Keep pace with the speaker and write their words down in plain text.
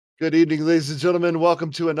Good evening, ladies and gentlemen.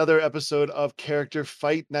 Welcome to another episode of Character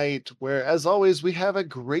Fight Night, where, as always, we have a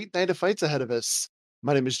great night of fights ahead of us.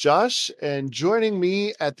 My name is Josh, and joining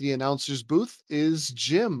me at the announcer's booth is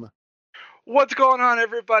Jim. What's going on,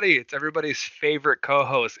 everybody? It's everybody's favorite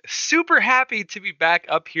co-host. Super happy to be back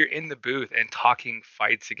up here in the booth and talking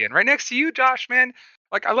fights again. Right next to you, Josh, man.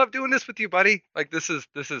 Like, I love doing this with you, buddy. Like, this is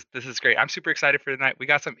great. I'm super excited for tonight. We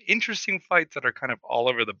got some interesting fights that are kind of all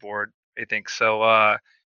over the board, I think. So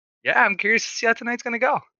yeah, I'm curious to see how tonight's gonna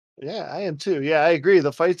go. Yeah, I am too. Yeah, I agree.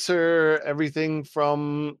 The fights are everything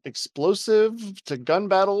from explosive to gun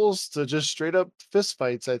battles to just straight up fist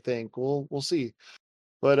fights, I think. We'll see.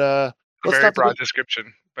 But A let's very not forget broad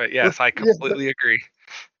description. But yes, I yeah, completely agree.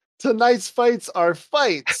 tonight's fights are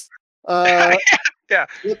fights. Uh Yeah.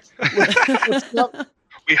 let's not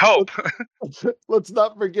We hope. let's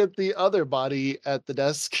not forget the other body at the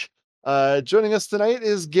desk. Joining us tonight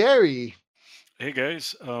is Gary. Hey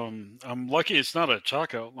guys, I'm lucky it's not a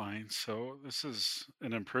chalk outline, so this is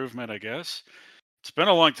an improvement, I guess. It's been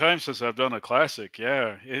a long time since I've done a classic.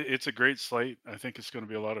 Yeah, it's a great slate. I think it's going to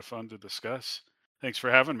be a lot of fun to discuss. Thanks for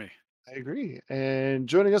having me. I agree. And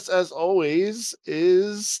joining us as always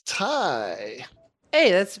is Ty. Hey,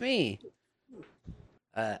 that's me.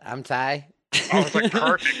 I'm Ty. I was like,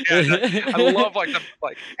 perfect. Yeah, I love like,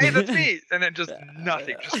 hey, that's me, and then just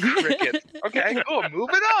nothing, just crickets. Okay, cool.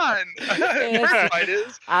 Moving on. First fight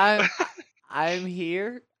is. I'm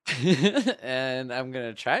here, and I'm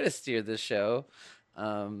gonna try to steer the show.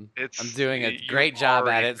 I'm doing a great job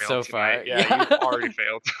at it so far. Yeah, you've already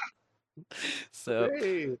failed. So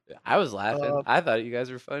Hey, I was laughing. Uh, I thought you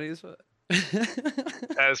guys were funny as fuck.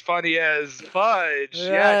 As funny as fudge.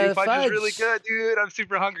 Yeah, dude, fudge is really Fudge. good, dude. I'm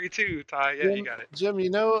super hungry too, Ty. Yeah, you got it. Jim,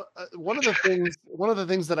 one of the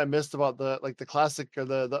things that I missed about the classic or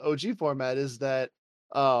the OG format is that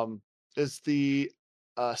um is the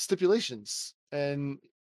stipulations. And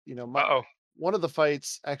my Uh one of the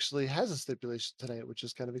fights actually has a stipulation tonight, which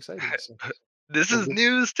is kind of exciting. So oh. This we'll is get,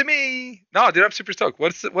 news to me. No, dude, I'm super stoked.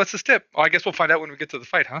 What's the tip? Oh, I guess we'll find out when we get to the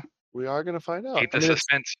fight, huh? we are gonna find out. Keep I the mean,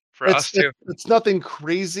 suspense for us too. it's nothing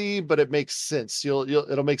crazy, but it makes sense.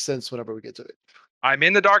 It'll make sense whenever we get to it. I'm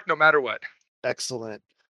in the dark no matter what. Excellent.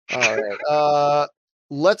 All right.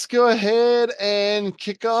 Let's go ahead and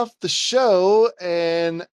kick off the show.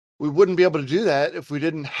 And we wouldn't be able to do that if we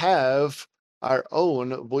didn't have our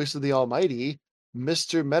own voice of the Almighty,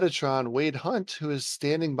 Mr. Metatron Wade Hunt, who is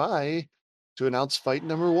standing by to announce fight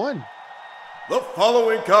number one. The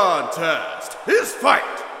following contest is fight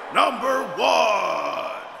number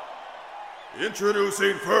one.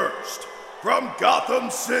 Introducing first, from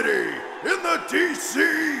Gotham City in the DC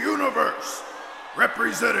Universe,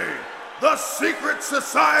 representing the Secret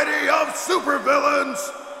Society of Supervillains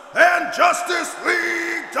and Justice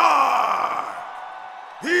League Dark.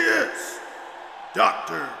 He is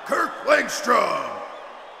Dr. Kirk Langstrom,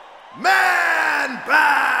 Man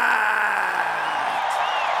Bat.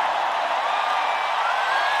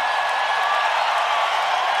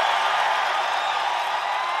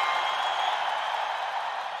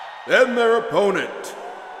 And their opponent,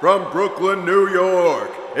 from Brooklyn, New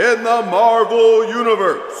York, in the Marvel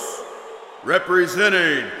Universe,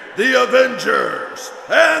 representing the Avengers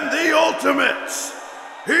and the Ultimates,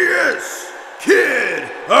 he is Kid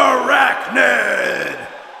Arachnid,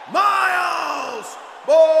 Miles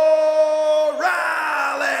Morales.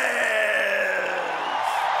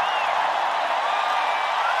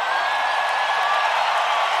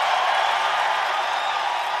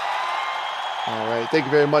 All right. Thank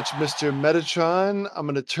you very much, Mr. Metatron. I'm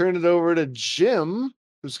going to turn it over to Jim,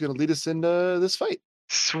 who's going to lead us into this fight.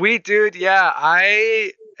 Sweet, dude. Yeah,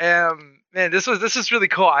 I am. Man, this is really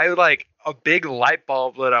cool. I like a big light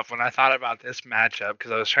bulb lit up when I thought about this matchup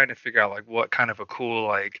because I was trying to figure out like what kind of a cool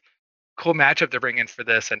matchup to bring in for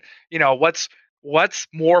this, and what's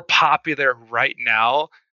more popular right now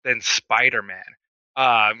than Spider-Man.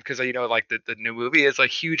 Because like the new movie is a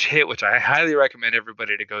huge hit, which I highly recommend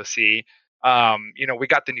everybody to go see. We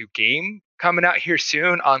got the new game coming out here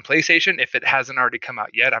soon on PlayStation. If it hasn't already come out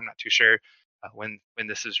yet, I'm not too sure when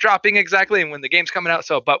this is dropping exactly and when the game's coming out.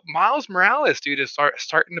 So, but Miles Morales, dude, is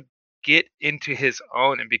starting to get into his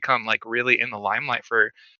own and become like really in the limelight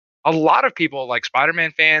for a lot of people. Like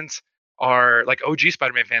Spider-Man fans are like OG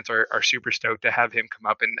Spider-Man fans are super stoked to have him come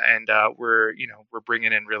up, and we're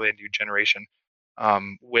bringing in really a new generation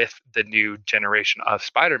with the new generation of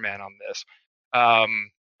Spider-Man on this. Um,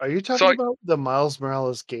 Are you talking so about the Miles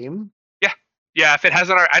Morales game? yeah, Yeah, if it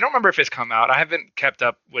hasn't, I don't remember if it's come out. I haven't kept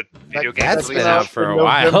up with video games. That's been out for a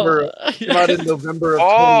while. Came out in November of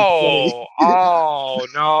 2020. Oh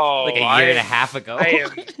no! Like a year and a half ago. I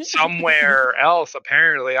am somewhere else.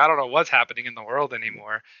 Apparently, I don't know what's happening in the world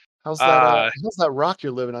anymore. How's that rock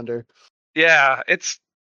you're living under? Yeah, it's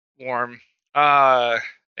warm.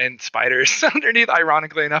 And spiders underneath.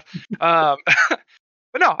 Ironically enough.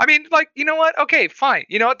 But no, I mean, like, you know what? Okay, fine.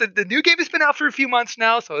 You know what? The new game has been out for a few months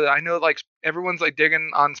now, so I know like everyone's like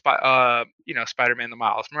digging on Spider-Man the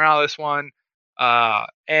Miles Morales one.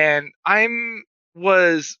 And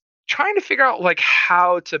was trying to figure out like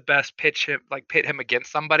how to best pit him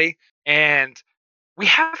against somebody. And we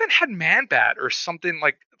haven't had Man-Bat or something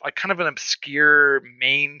like kind of an obscure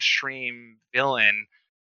mainstream villain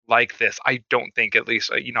like this. I don't think, at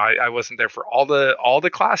least, I wasn't there for all the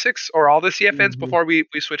classics or all the CFNs before we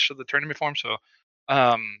switched to the tournament form. So,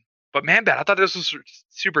 but Man-Bat, I thought this was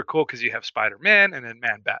super cool because you have Spider-Man and then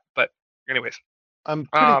Man-Bat. But anyways, I'm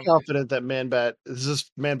pretty confident that Man-Bat, this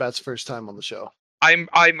is Man-Bat's first time on the show. I'm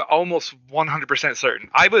almost 100% certain.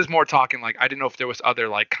 I was more talking like I didn't know if there was other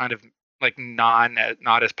like kind of like not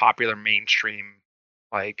as popular mainstream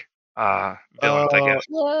like villains, I guess.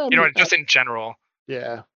 Yeah, just in general.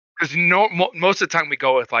 Yeah. Because most of the time we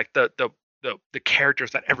go with like the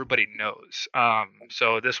characters that everybody knows.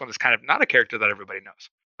 So this one is kind of not a character that everybody knows.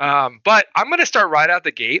 But I'm gonna start right out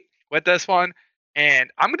the gate with this one,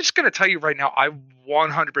 and I'm just gonna tell you right now, I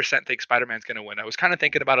 100% think Spider-Man's gonna win. I was kind of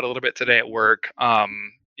thinking about it a little bit today at work.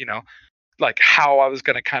 Like how I was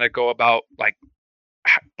gonna kind of go about like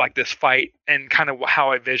this fight and kind of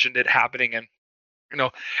how I visioned it happening, and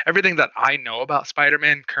everything that I know about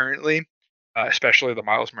Spider-Man currently. Especially the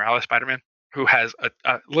Miles Morales Spider-Man, who has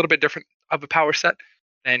a little bit different of a power set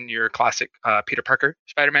than your classic Peter Parker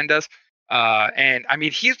Spider-Man does. And I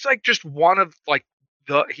mean, he's like just one of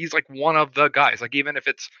one of the guys. Like even if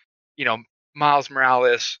it's Miles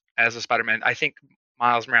Morales as a Spider-Man, I think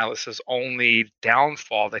Miles Morales' only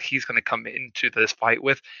downfall that he's going to come into this fight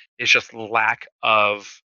with is just lack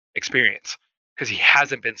of experience, because he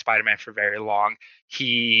hasn't been Spider-Man for very long.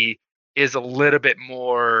 He is a little bit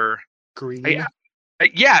more green.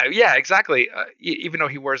 Yeah, exactly. Even though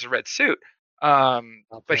he wears a red suit,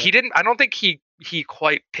 but he didn't. I don't think he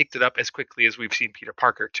quite picked it up as quickly as we've seen Peter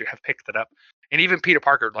Parker to have picked it up. And even Peter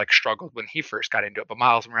Parker like struggled when he first got into it. But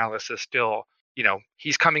Miles Morales is still,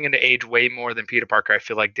 he's coming into age way more than Peter Parker, I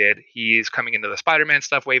feel like, did. He's coming into the Spider-Man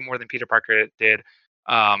stuff way more than Peter Parker did.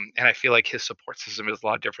 And I feel like his support system is a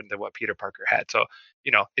lot different than what Peter Parker had. So,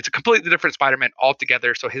 it's a completely different Spider-Man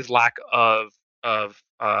altogether. So his lack of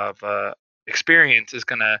experience is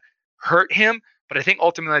going to hurt him, but I think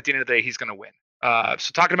ultimately at the end of the day he's going to win.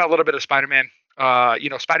 So talking about a little bit of Spider-Man,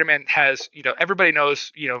 Spider-Man has, everybody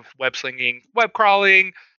knows, web slinging, web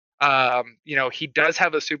crawling. He does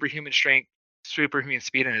have a superhuman strength, superhuman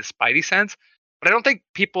speed, and his Spidey sense, but I don't think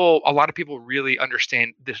a lot of people really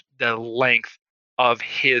understand the length of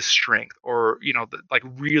his strength, or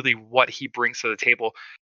really what he brings to the table.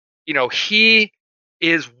 He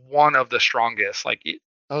is one of the strongest.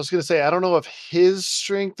 I was going to say, I don't know if his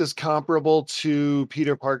strength is comparable to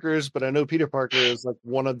Peter Parker's, but I know Peter Parker is like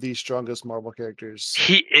one of the strongest Marvel characters.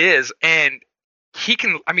 He is, and he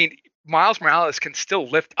can, Miles Morales can still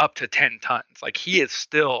lift up to 10 tons. Like, he is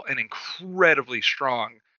still an incredibly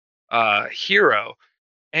strong hero.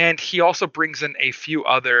 And he also brings in a few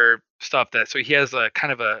other stuff so he has a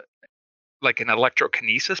kind of an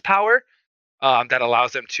electrokinesis power. That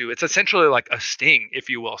allows them to, it's essentially like a sting, if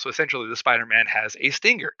you will. So essentially the Spider-Man has a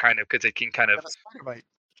stinger, kind of, because it can kind of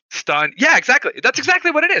stun. Yeah, exactly. That's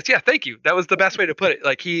exactly what it is. Yeah, thank you. That was the best way to put it.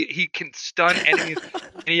 Like he can stun enemies,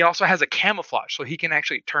 and he also has a camouflage. So he can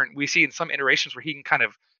actually we see in some iterations where he can kind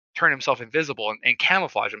of turn himself invisible and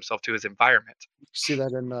camouflage himself to his environment. You see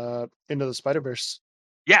that in Into the Spider-Verse.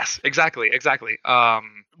 Yes, exactly.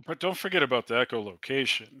 But don't forget about the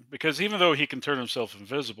echolocation, because even though he can turn himself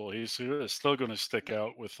invisible, he's still going to stick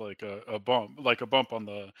out with like a bump on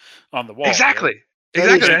the wall. Exactly. Right?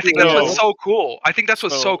 Exactly. I think that's what's so cool. I think that's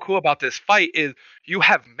what's so cool about this fight is you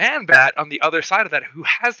have Man-Bat on the other side of that who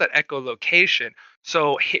has that echolocation.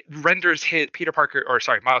 So it renders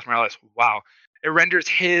Miles Morales. Wow. It renders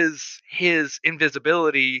his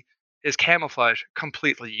invisibility, his camouflage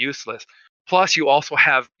completely useless. Plus, you also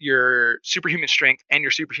have your superhuman strength and your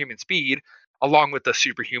superhuman speed, along with the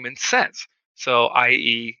superhuman sense. So,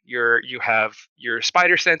 i.e., you have your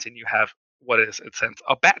spider sense, and you have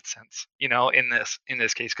a bat sense. In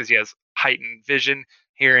this case, because he has heightened vision,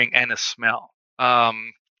 hearing, and a smell.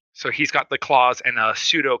 So he's got the claws and a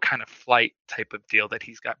pseudo kind of flight type of deal that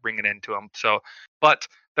he's got bringing into him. So, but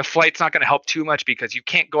the flight's not going to help too much because you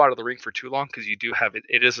can't go out of the ring for too long because you do have it.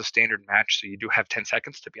 It is a standard match, so you do have 10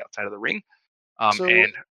 seconds to be outside of the ring. So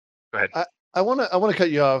and go ahead. I want to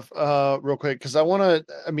cut you off real quick because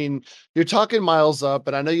I mean, you're talking Miles up,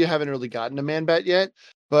 and I know you haven't really gotten a Man-Bat yet,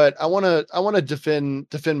 but I want to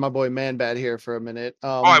defend my boy Man-Bat here for a minute.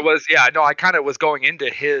 I kind of was going into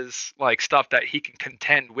his like stuff that he can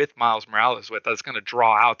contend with Miles Morales with. That's going to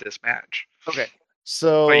draw out this match. Okay.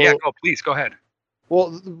 So but yeah, please go ahead.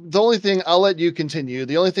 Well, the only thing, I'll let you continue.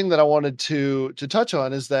 The only thing that I wanted to touch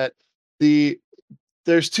on is that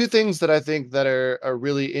there's two things that I think that are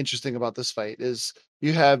really interesting about this fight. Is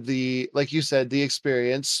you have like you said, the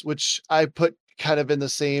experience, which I put kind of in the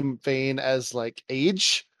same vein as like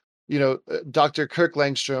age. Dr. Kirk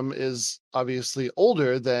Langstrom is obviously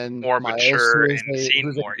older than more Miles, mature and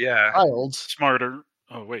seen more, child, smarter.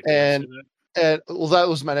 Oh wait, and well, that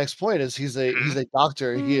was my next point. Is he's a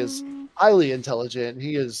doctor. He is highly intelligent.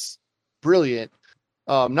 He is brilliant.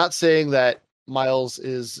 Not saying that Miles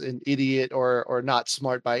is an idiot or not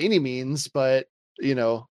smart by any means, but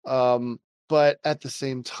but at the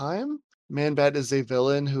same time, Man-Bat is a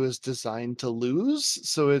villain who is designed to lose.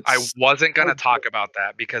 So I wasn't going to talk about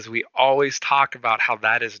that because we always talk about how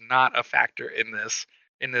that is not a factor in this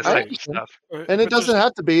stuff. And it doesn't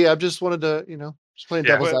have to be. I just wanted to, just playing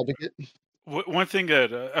devil's advocate. One thing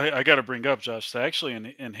that I got to bring up, Josh, to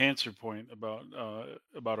actually enhance your point about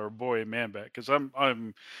our boy Man-Bat, because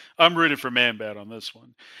I'm rooting for Man-Bat on this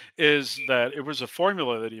one, is that it was a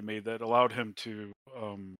formula that he made that allowed him to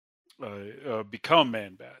become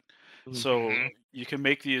Man-Bat. So you can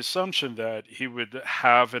make the assumption that he would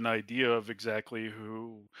have an idea of exactly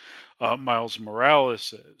who Miles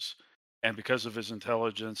Morales is. And because of his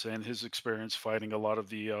intelligence and his experience fighting a lot of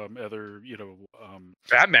the other,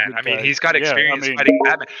 Batman. I mean, he's got experience fighting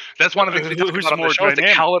Batman. That's one of the things we talk about on the show. The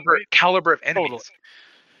caliber of enemies. Totally.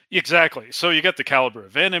 Exactly. So you got the caliber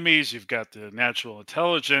of enemies. You've got the natural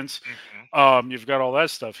intelligence. You've got all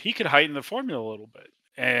that stuff. He could heighten the formula a little bit,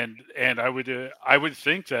 and I would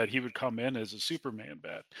think that he would come in as a Superman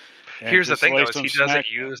bat. Here's the thing, though: is he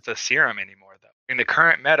doesn't use the serum anymore, though. In the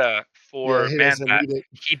current meta for Man-Bat,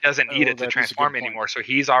 he doesn't need it to transform anymore. So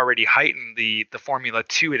he's already heightened the formula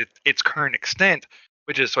to its current extent,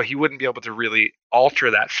 which is so he wouldn't be able to really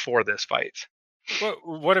alter that for this fight.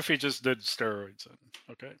 What if he just did steroids then?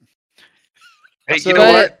 Okay. Hey, you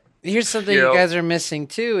know what? Here's something you guys are missing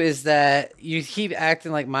too, is that you keep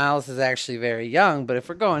acting like Miles is actually very young, but if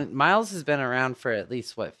we're going, Miles has been around for at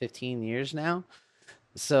least 15 years now.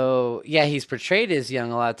 So yeah, he's portrayed as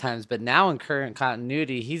young a lot of times, but now in current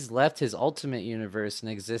continuity, he's left his Ultimate Universe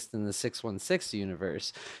and exists in the 616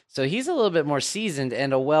 universe. So he's a little bit more seasoned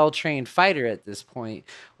and a well-trained fighter at this point.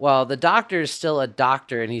 While the Doctor is still a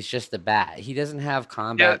doctor and he's just a bat. He doesn't have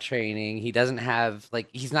combat training. He doesn't have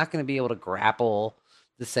he's not going to be able to grapple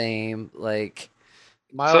the same.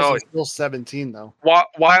 Miles is still 17 though.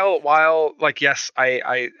 While yes,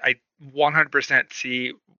 I 100%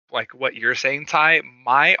 see what you're saying, Ty.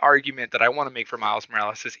 My argument that I want to make for Miles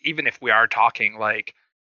Morales is, even if we are talking the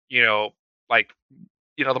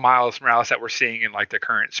Miles Morales that we're seeing in the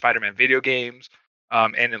current Spider-Man video games,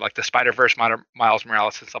 and in the Spider-Verse Miles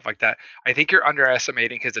Morales and stuff like that, I think you're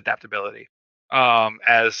underestimating his adaptability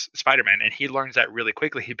as Spider-Man, and he learns that really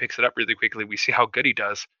quickly. He picks it up really quickly. We see how good he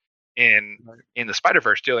does in the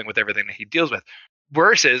Spider-Verse, dealing with everything that he deals with.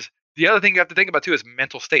 Versus the other thing you have to think about too is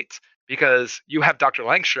mental states. Because you have Dr.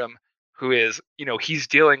 Langstrom, who is, he's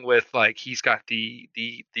dealing with he's got the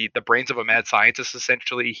brains of a mad scientist.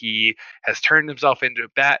 Essentially, he has turned himself into a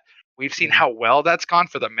bat. We've seen how well that's gone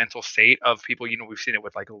for the mental state of people. We've seen it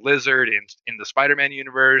with Lizard in the Spider-Man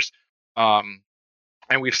universe, and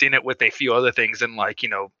we've seen it with a few other things in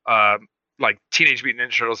Teenage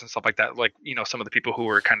Mutant Ninja Turtles and stuff like that. Some of the people who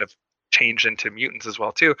were kind of changed into mutants as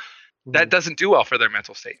well too. That doesn't do well for their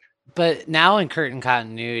mental state. But now in current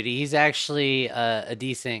continuity, he's actually a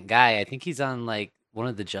decent guy. I think he's on one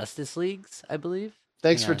of the Justice Leagues, I believe.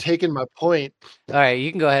 Thanks for taking my point. All right,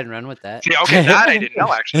 you can go ahead and run with that. Yeah, okay, that I didn't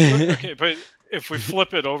know actually. Okay, but if we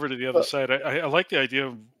flip it over to the other side, I like the idea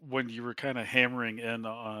of when you were kind of hammering in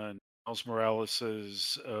on Miles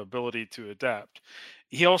Morales' ability to adapt.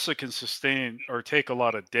 He also can sustain or take a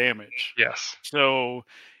lot of damage. Yes. So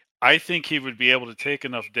I think he would be able to take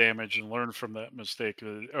enough damage and learn from that mistake,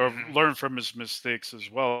 or learn from his mistakes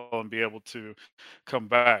as well, and be able to come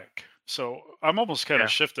back. So I'm almost kind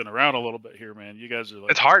of shifting around a little bit here, man. You guys are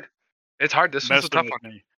it's hard. It's hard. This is a tough one.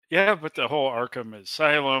 Me. Yeah, but the whole Arkham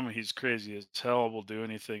Asylum, he's crazy as hell. Will do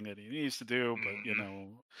anything that he needs to do, but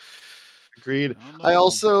Agreed. I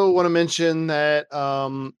also want to mention that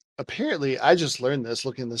apparently I just learned this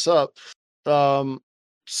looking this up.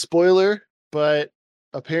 spoiler, but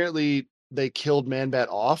apparently they killed Man-Bat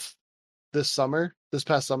off this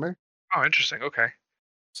past summer. Oh, interesting. Okay.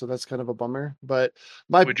 So that's kind of a bummer. But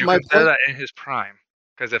my Would you my consider point. that in his prime?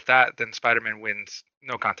 Because if that, then Spider-Man wins,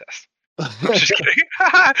 no contest. I'm just kidding.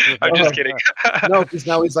 I'm just kidding. No, because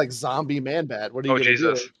now he's like zombie Man-Bat. What are you Oh gonna do?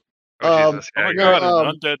 Jesus. Oh Jesus. Oh Yeah, my you're god, right.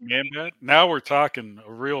 an undead Man-Bat? Now we're talking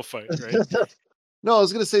a real fight, right? No, I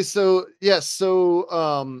was gonna say, so yes,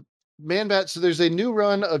 so Man-Bat, so there's a new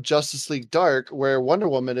run of Justice League Dark where Wonder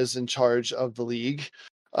Woman is in charge of the league.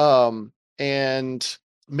 And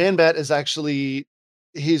Man-Bat is actually,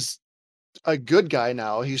 he's a good guy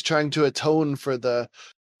now. He's trying to atone for the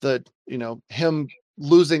him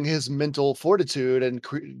losing his mental fortitude and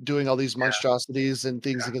doing all these monstrosities and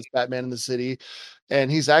things against Batman in the city. And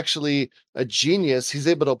he's actually a genius. He's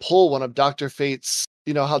able to pull one of Dr. Fate's,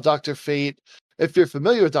 how Dr. Fate, if you're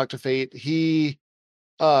familiar with Dr. Fate, he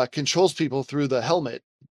controls people through the helmet.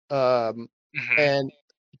 And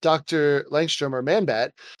Dr. Langstrom, or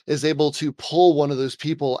Man-Bat, is able to pull one of those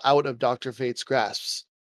people out of Dr. Fate's grasps.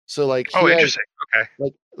 So like Oh, interesting. Okay.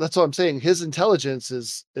 like that's what I'm saying. His intelligence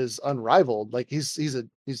is unrivaled. Like he's a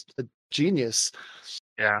genius.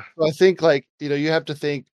 Yeah. So I think, like, you have to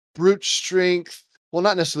think brute strength. Well,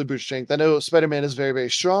 not necessarily brute strength. I know Spider-Man is very, very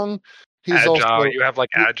strong. He's Agile. also, You have like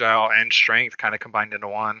agile and strength kind of combined into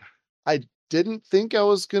one. I didn't think I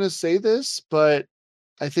was gonna say this, but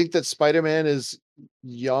I think that Spider-Man is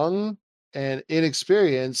young and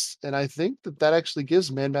inexperienced, and I think that actually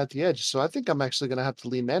gives Man-Bat the edge. So I think I'm actually gonna have to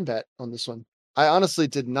lean Man-Bat on this one. I honestly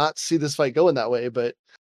did not see this fight going that way, but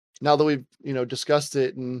now that we've discussed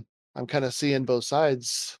it and I'm kind of seeing both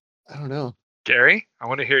sides, I don't know. Gary, I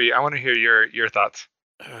want to hear you. I want to hear your thoughts.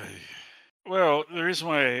 Well, the reason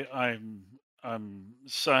why I'm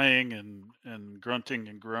sighing and grunting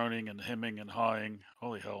and groaning and hemming and hawing.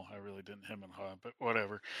 Holy hell, I really didn't hem and haw, but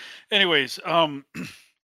whatever. Anyways, I'm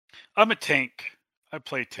a tank. I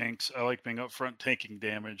play tanks. I like being up front taking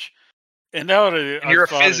damage. And now that And you're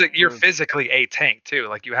physically a tank too.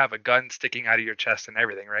 Like you have a gun sticking out of your chest and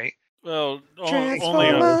everything, right? Well, only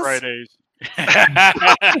on Fridays.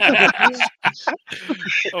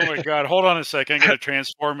 Oh my god, hold on a second. I'm gonna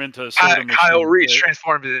transform into a soda machine. Kyle Reese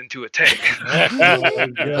transformed it into a tank.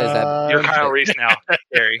 You're Kyle Reese now,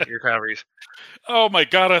 Gary. You're Kyle Reese. Oh my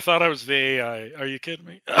god, I thought I was the AI. Are you kidding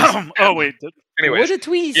me? Oh wait. Anyways, what a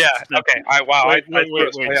twist! Yeah. Okay. Wait.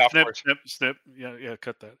 Snip. Yeah.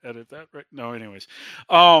 Cut that. Edit that. Right. No. Anyways.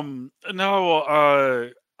 No.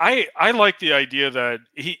 I like the idea that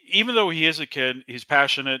even though he is a kid, he's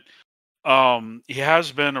passionate. He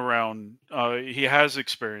has been around. He has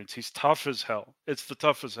experience. He's tough as hell. It's the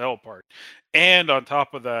tough as hell part. And on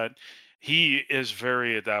top of that, he is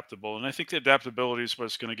very adaptable. And I think the adaptability is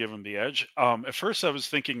what's going to give him the edge. At first, I was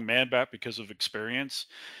thinking Man-Bat because of experience.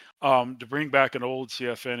 To bring back an old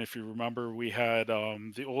CFN, if you remember, we had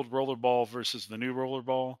the old rollerball versus the new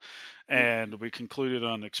rollerball, and we concluded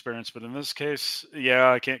on experience. But in this case,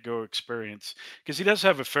 I can't go experience because he does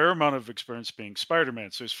have a fair amount of experience being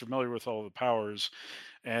Spider-Man, so he's familiar with all the powers,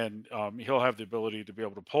 and he'll have the ability to be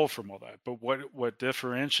able to pull from all that. But what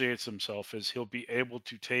differentiates himself is he'll be able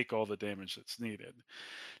to take all the damage that's needed.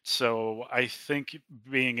 So I think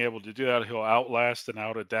being able to do that, he'll outlast and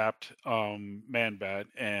out adapt Man-Bat,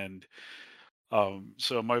 and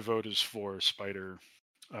so my vote is for Spider-Man.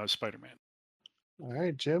 All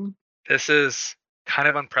right, Jim. This is kind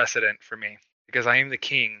of unprecedented for me because I am the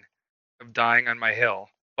king of dying on my hill,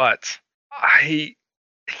 but I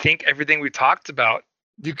think everything we talked about.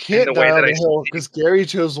 You can't die on the hill because Gary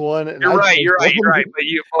chose one. And you're right. But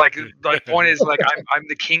you the point is like I'm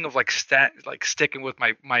the king of sticking with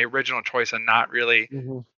my original choice and not really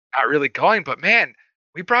going. But man,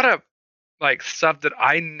 we brought up like stuff that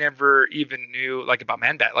I never even knew like about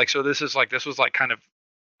Man-Bat. Like so this was like kind of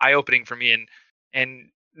eye opening for me and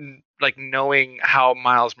like knowing how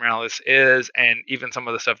Miles Morales is and even some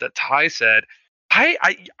of the stuff that Ty said.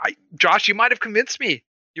 Josh, you might have convinced me.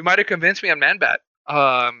 You might have convinced me on Man-Bat.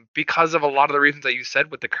 Because of a lot of the reasons that you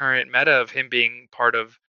said with the current meta of him being part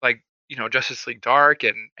of Justice League Dark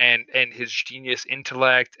and his genius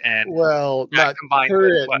intellect and not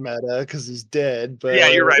current meta because he's dead, but yeah,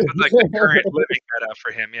 you're right. But like the current living meta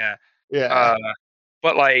for him, yeah.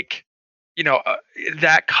 But like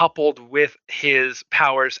that coupled with his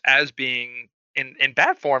powers as being in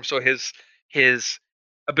bat form, so his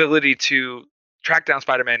ability to track down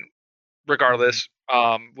Spider-Man regardless.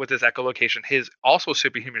 With his echolocation, his also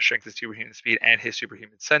superhuman strength, his superhuman speed, and his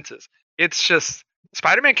superhuman senses. It's just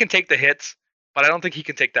Spider-Man can take the hits, but I don't think he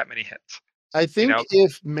can take that many hits. I think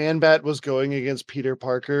if Man-Bat was going against Peter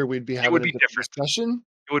Parker, we'd be having a different discussion.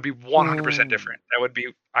 It would be 100% different.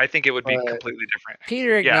 I think it would be Right. completely different.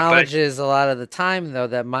 Peter Yeah, but acknowledges a lot of the time, though,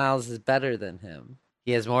 that Miles is better than him.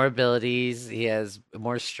 He has more abilities. He has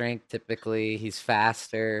more strength. Typically, he's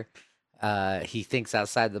faster. He thinks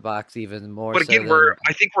outside the box even more. But so again, than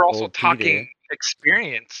I think we're also old Peter. talking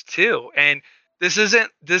experience too. And this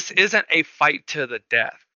isn't a fight to the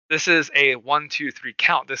death. This is a 1, 2, 3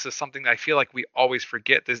 count. This is something I feel like we always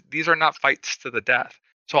forget. These are not fights to the death.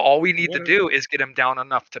 So all we need to do is get him down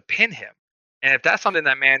enough to pin him. And if that's something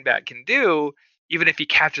that Man-Bat can do, even if he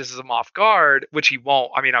catches him off guard, which he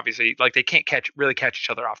won't. I mean, obviously, like they can't really catch each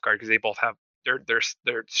other off guard because they both have their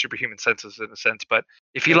superhuman senses in a sense. But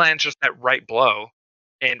if he lands just that right blow,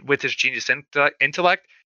 and with his genius intellect,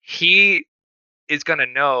 he is going to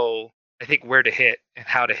know, I think, where to hit and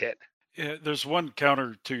how to hit. Yeah, there's one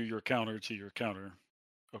counter to your counter to your counter.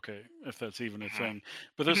 Okay, if that's even a thing.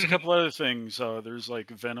 But there's a couple other things. There's like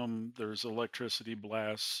venom. There's electricity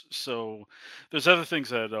blasts. So there's other things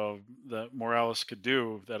that that Morales could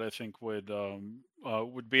do that I think would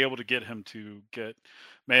be able to get him to get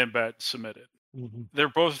Man-Bat submitted. Mhm. They're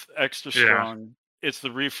both extra Yeah. strong. It's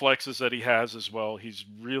the reflexes that he has as well. He's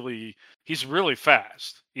really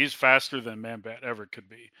fast. He's faster than Man-Bat ever could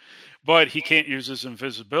be, but he can't use his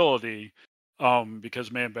invisibility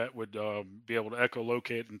because Man-Bat would be able to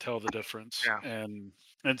echolocate and tell the difference. Yeah. And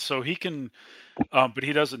so he can, but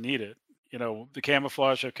he doesn't need it. You know, the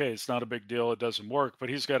camouflage, okay, it's not a big deal. It doesn't work, but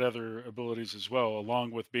he's got other abilities as well,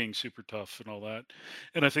 along with being super tough and all that.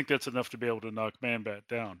 And I think that's enough to be able to knock Man-Bat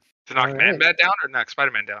down. To knock All right. Man-Bat down or knock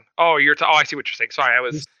Spider-Man down? Oh, I see what you're saying.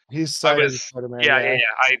 Sorry, He's sided with was- Spider-Man.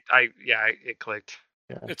 it clicked.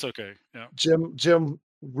 It's okay. Yeah. Jim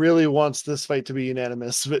really wants this fight to be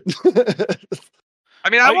unanimous, but I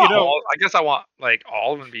mean, you know- I guess I want like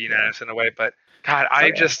all of them to be unanimous in a way, but God, Okay. I'm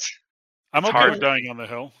I'm It's okay hard. with dying on the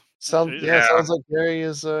hill. sounds like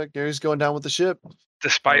Gary's going down with the ship.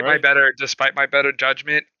 despite Alright. my better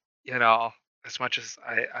judgment, you know, as much as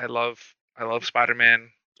I love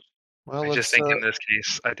Spider-Man, Well, I let's just think in this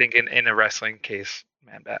case, I think in a wrestling case,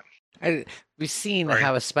 Man-Bat. We've seen Sorry.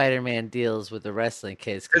 how a Spider-Man deals with the wrestling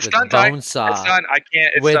case. 'Cause It's with done, Ty. Bonesaw. It's done. I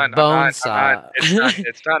can't. It's With done. I'm not. Bonesaw. It's done.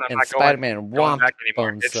 It's done. I'm and not Spider-Man going wants back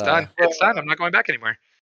anymore. It's Bonesaw. done. It's done. I'm not going back anymore.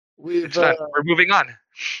 we've It's done. We're moving on.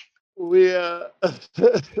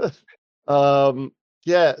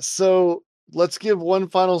 yeah, so let's give one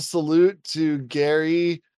final salute to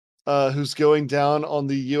Gary, who's going down on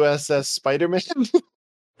the USS Spider-Man.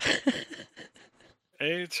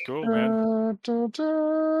 Hey, it's cool, man. All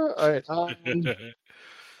right.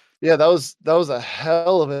 Yeah, that was a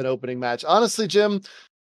hell of an opening match. Honestly, Jim,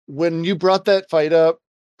 when you brought that fight up,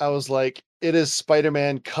 I was like, it is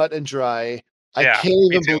Spider-Man cut and dry. I Yeah, can't me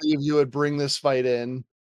even too. believe you would bring this fight in.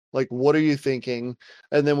 Like, what are you thinking?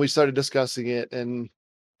 And then we started discussing it, and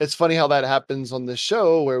it's funny how that happens on this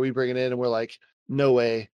show where we bring it in and we're like, no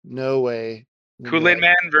way, no way. And then you're Kool-Aid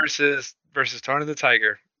like, Man versus Tony the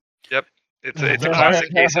Tiger. Yep. It's a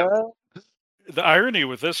classic case of The irony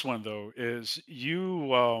with this one, though, is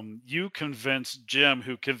you convinced Jim,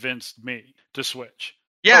 who convinced me to switch.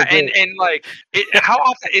 yeah, Oh, and like how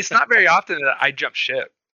often? It's not very often that I jump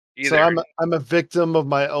ship. Either. So I'm a victim of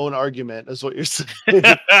my own argument, is what you're saying.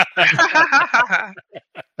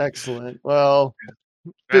 Excellent. Well,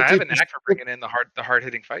 Man, I have a knack for bringing in the hard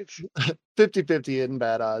hitting fights. 50-50 in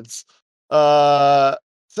bad odds.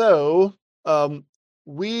 So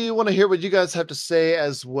we want to hear what you guys have to say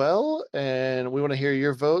as well, and we want to hear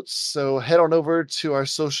your votes. So head on over to our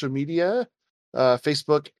social media,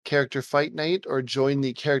 Facebook Character Fight Night, or join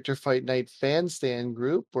the Character Fight Night fan stand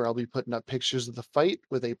group, where I'll be putting up pictures of the fight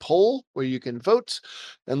with a poll where you can vote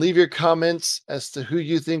and leave your comments as to who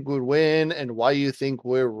you think would win and why you think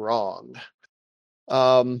we're wrong.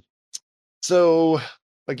 So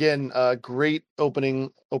again, great opening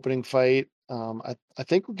fight. I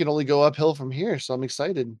think we can only go uphill from here, so I'm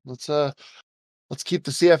excited. Let's keep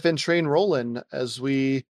the CFN train rolling as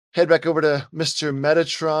we head back over to Mr.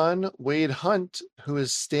 Metatron Wade Hunt, who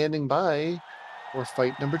is standing by for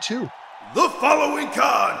fight number 2. The following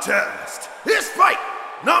contest is fight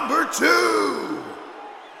number 2.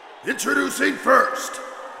 Introducing first,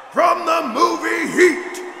 from the movie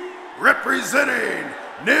Heat, representing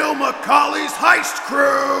Neil McCauley's heist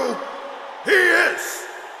crew, he is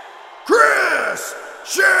Chris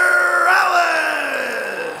Shirellis.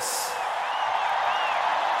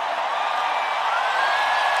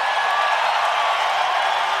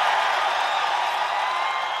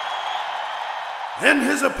 And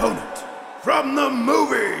his opponent, from the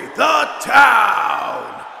movie The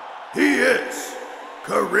Town, he is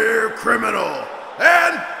career criminal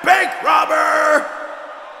and bank robber,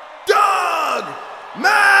 Doug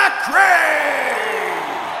McCray!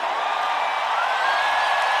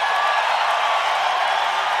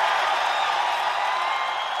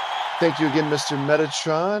 Thank you again, Mr.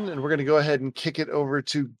 Metatron. And we're going to go ahead and kick it over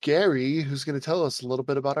to Gary, who's going to tell us a little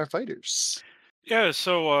bit about our fighters. Yeah,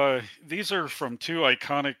 so these are from two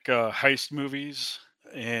iconic heist movies,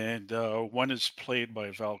 and one is played by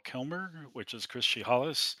Val Kilmer, which is Chris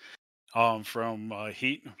Shihalis from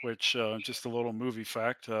Heat, which, just a little movie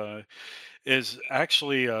fact, is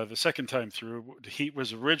actually the second time through. Heat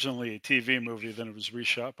was originally a TV movie, then it was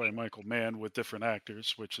reshot by Michael Mann with different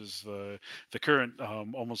actors, which is the current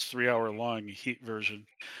almost 3-hour long Heat version.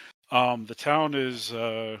 The Town was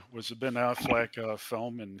a Ben Affleck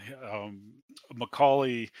film, and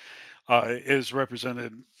Macaulay is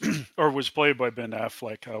represented or was played by Ben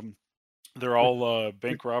Affleck. They're all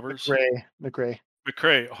bank robbers. McRae.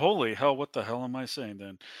 McCray, holy hell! What the hell am I saying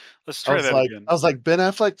then? Let's I try was that like, again. I was like, Ben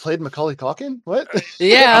Affleck played Macaulay Culkin? What?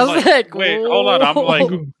 Yeah, I I'm was like, like, wait, hold on. I'm like,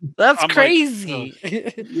 "Whoa, that's I'm like, crazy."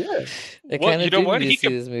 Yeah. I what? kind You of know do what? need He to see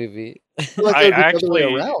could. this movie. I feel like I it would be the other way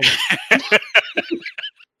actually.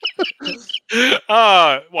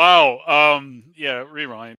 around. Wow. Yeah.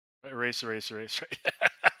 Rewind. Erase.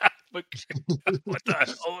 Look, what the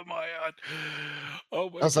hell am I on? Oh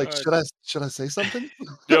my I was like, god. should I say something?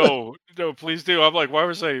 No, please do. I'm like, why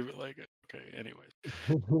was I like? Okay. Anyway.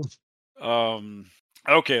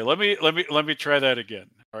 Okay. Let me try that again.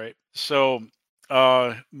 All right. So,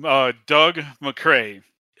 Doug McCray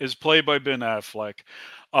is played by Ben Affleck.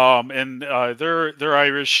 And they're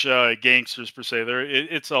Irish gangsters per se.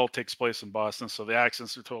 It's all takes place in Boston, so the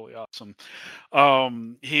accents are totally awesome.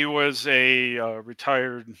 He was a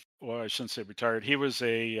retired. Well, I shouldn't say retired. He was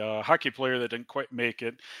a hockey player that didn't quite make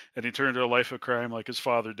it, and he turned to a life of crime like his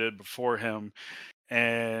father did before him.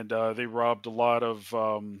 And they robbed a lot of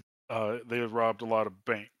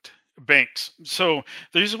banks. So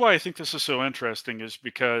the reason why I think this is so interesting is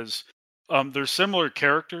because they're similar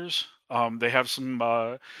characters. They have some.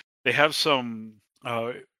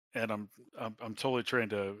 And I'm totally trying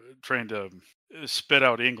to spit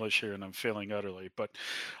out English here, and I'm failing utterly. But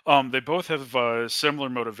they both have similar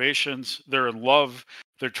motivations. They're in love.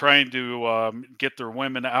 They're trying to get their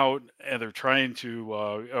women out, and they're trying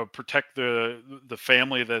to protect the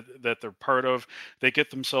family that they're part of. They get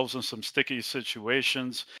themselves in some sticky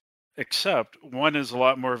situations, except one is a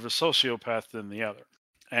lot more of a sociopath than the other.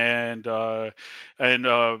 And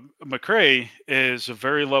McCray is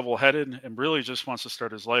very level-headed and really just wants to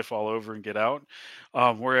start his life all over and get out.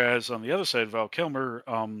 Whereas on the other side, Val Kilmer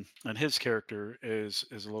and his character is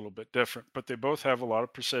a little bit different. But they both have a lot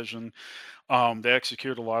of precision. They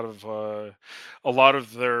execute a lot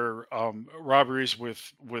of their robberies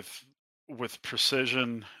with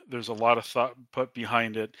precision. There's a lot of thought put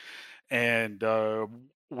behind it, and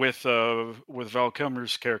with Val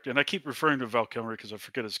Kilmer's character, and I keep referring to Val Kilmer because I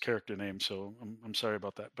forget his character name, so I'm sorry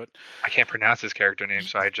about that. But I can't pronounce his character name,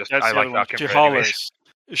 so that's I the like other one, Valkyrie anyways.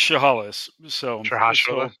 Shihalis. So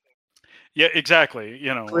Trahashula. yeah, exactly.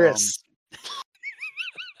 You know, Chris.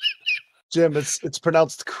 Jim, it's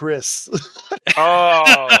pronounced Chris.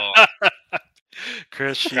 Oh,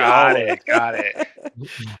 Chris got Shihalis. it.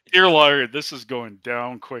 Dear Lord, this is going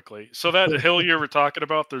down quickly. So that hill you were talking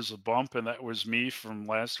about, there's a bump, and that was me from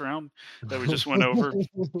last round that we just went over.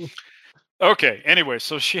 Okay. Anyway,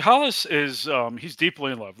 so Shihalis is he's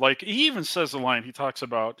deeply in love. Like he even says the line. He talks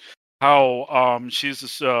about how she's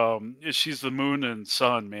the moon and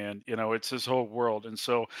sun, man. You know, it's his whole world, and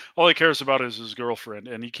so all he cares about is his girlfriend.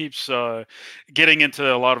 And he keeps getting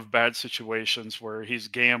into a lot of bad situations where he's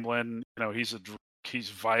gambling. You know, he's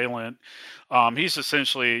violent. He's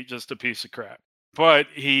essentially just a piece of crap. But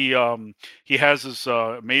he has this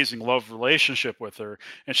amazing love relationship with her,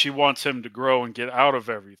 and she wants him to grow and get out of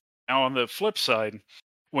everything. Now, on the flip side,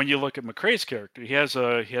 when you look at McCray's character, he has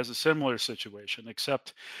a similar situation.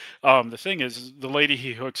 Except the thing is, the lady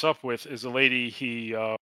he hooks up with is the lady he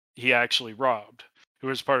actually robbed, who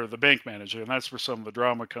is part of the bank manager, and that's where some of the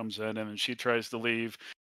drama comes in. And then she tries to leave,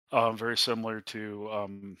 very similar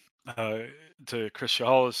to Chris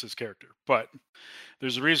Shihalis' character. But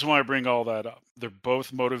there's a reason why I bring all that up. They're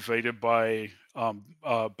both motivated by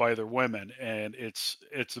their women, and it's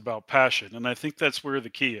about passion. And I think that's where the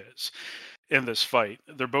key is in this fight.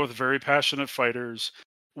 They're both very passionate fighters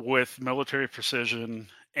with military precision,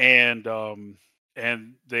 and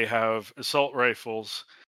they have assault rifles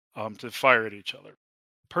to fire at each other.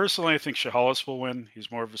 Personally, I think Shihalis will win.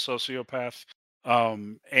 He's more of a sociopath,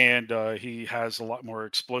 and he has a lot more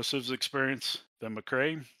explosives experience than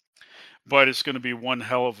McCray. But it's going to be one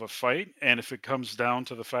hell of a fight. And if it comes down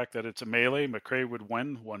to the fact that it's a melee, McCray would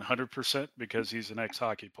win 100% because he's an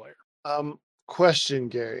ex-hockey player. Question,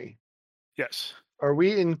 Gary. Yes. Are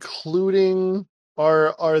we including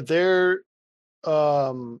are there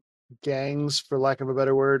gangs, for lack of a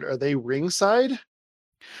better word, are they ringside?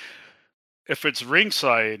 If it's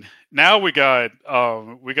ringside, now we got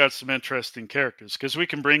some interesting characters because we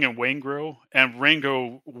can bring in Waingro, and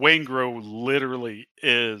Waingro literally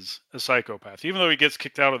is a psychopath. Even though he gets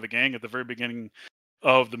kicked out of the gang at the very beginning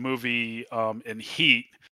of the movie in Heat,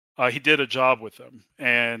 he did a job with them.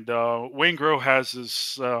 And Waingro has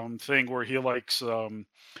this thing where he likes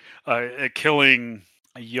killing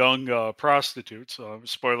young prostitutes.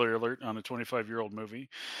 Spoiler alert on a 25-year-old movie.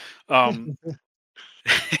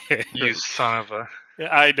 You son of a.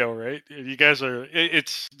 Yeah, I know, right? You guys are.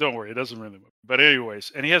 It's don't worry, it doesn't really move. But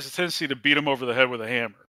anyways, and he has a tendency to beat him over the head with a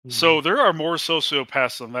hammer. So there are more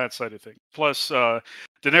sociopaths on that side of things. Plus, De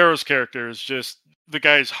Niro's character is just the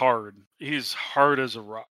guy's hard. He's hard as a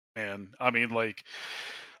rock, man. I mean, like,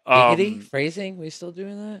 Giggity phrasing? We still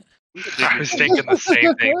doing that? I was thinking the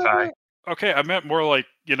same thing, Ty. Okay, I meant more like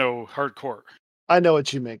hardcore. I know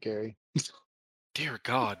what you meant, Gary. Dear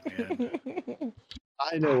God, man.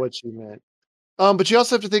 I know what you meant. But you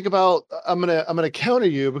also have to think about. I'm gonna counter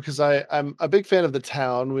you because I'm a big fan of The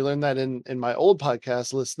Town. We learned that in my old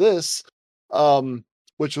podcast list. This,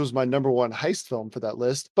 which was my number one heist film for that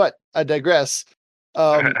list. But I digress. You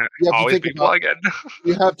have to Always think be about. plugging.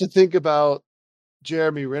 You have to think about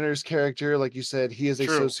Jeremy Renner's character. Like you said, he is a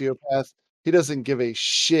True. sociopath. He doesn't give a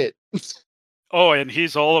shit. Oh, and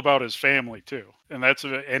he's all about his family too, and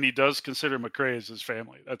and he does consider McCrae as his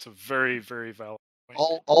family. That's a very, very valid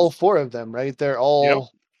point. All four of them, right? They're all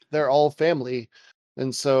family,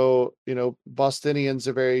 and so Bostonians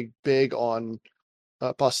are very big on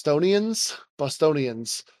Bostonians.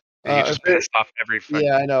 You just pissed off every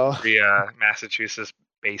Yeah, I know.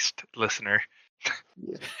 Massachusetts-based listener.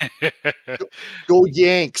 Go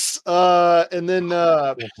Yanks! And then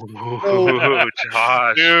Ooh,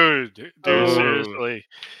 Josh, dude, Ooh. seriously.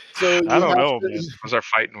 so I don't know, man. Those are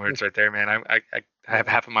fighting words right there, man. I have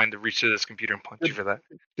half a mind to reach to this computer and punch you for that.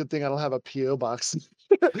 Good thing I don't have a PO box.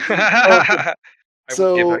 I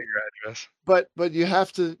So- will give out your address. But you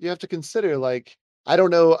have to consider, like, I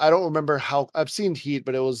don't know, I don't remember how. I've seen Heat,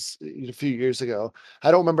 but it was a few years ago.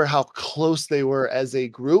 I don't remember how close they were as a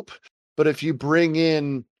group, but if you bring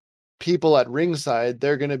in people at ringside,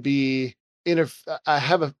 they're going to be I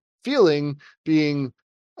have a feeling being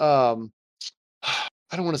I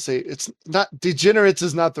don't want to say, it's not degenerates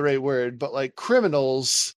is not the right word, but like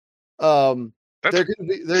criminals. That's They're going to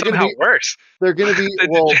be somehow worse. they're going to be The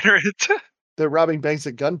well, degenerate. they're robbing banks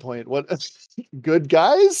at gunpoint. What good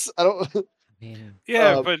guys? I don't. Man.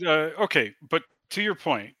 Yeah, but okay, but to your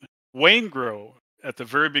point, Waingro at the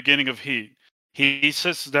very beginning of Heat, he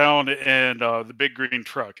sits down in the big green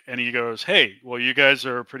truck and he goes, "Hey, well, you guys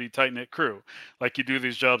are a pretty tight knit crew, like you do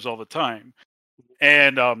these jobs all the time."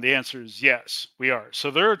 And the answer is yes, we are.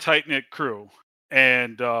 So they're a tight knit crew,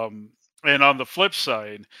 and on the flip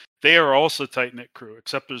side, they are also tight knit crew.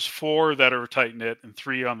 Except there's 4 that are tight knit and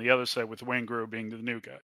 3 on the other side, with Waingro being the new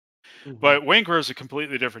guy. But Waingro is a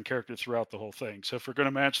completely different character throughout the whole thing. So if we're going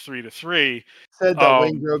to match 3 to 3, said that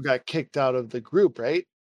Waingro got kicked out of the group, right?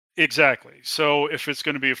 exactly. So if it's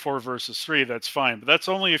going to be a 4 versus 3, that's fine. But that's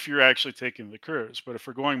only if you're actually taking the crews. But if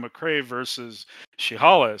we're going McCrae versus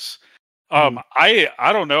Shihalis, I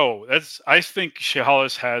don't know. I think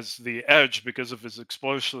Shihalis has the edge because of his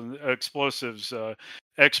explosives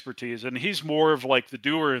expertise, and he's more of like the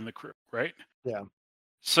doer in the crew, right? Yeah.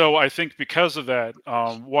 So I think because of that,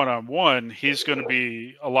 one-on-one, he's going to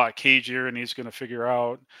be a lot cagier, and he's going to figure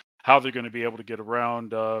out how they're going to be able to get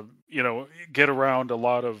around a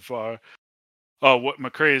lot of what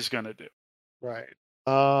McCrae is going to do. Right.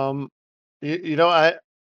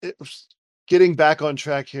 Getting back on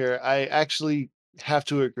track here, I actually have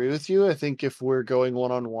to agree with you. I think if we're going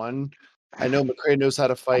one-on-one, I know McCrae knows how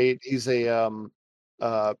to fight. He's an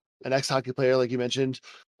ex-hockey player, like you mentioned.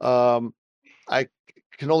 I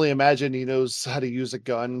can only imagine he knows how to use a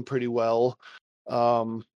gun pretty well,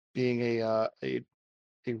 being a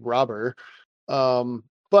robber.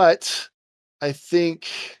 But I think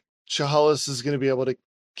Shihalis is going to be able to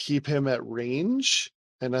keep him at range,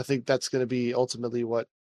 and I think that's going to be ultimately what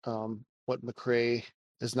McCrae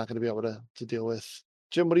is not going to be able to deal with.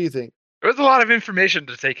 Jim, what do you think? There's a lot of information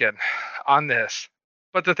to take in on this,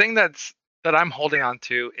 but the thing that I'm holding on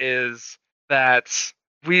to is that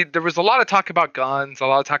there was a lot of talk about guns, a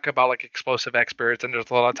lot of talk about like explosive experts, and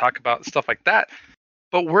there's a lot of talk about stuff like that.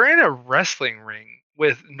 But we're in a wrestling ring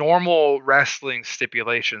with normal wrestling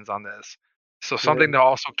stipulations on this, so something to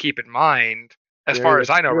also keep in mind, as far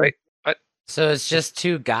as I know, right? So it's just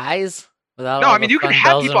 2 guys? Without No, all I mean the you can fun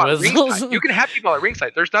have bells people and at ringside. whistles. You can have people at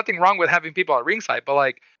ringside. There's nothing wrong with having people at ringside, but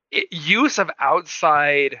like use of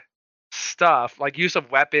outside stuff, like use of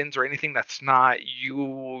weapons or anything that's not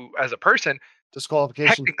you as a person,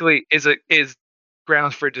 Disqualification. technically is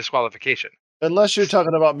grounds for disqualification. Unless you're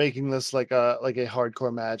talking about making this like a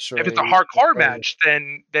hardcore match, or If it's a hardcore match,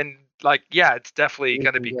 then like yeah, it's definitely Anything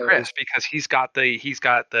gonna be goes. Chris because he's got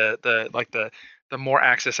the like the more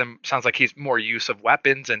access and sounds like he's more use of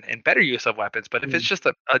weapons and better use of weapons. But if it's just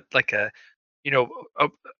a like a you know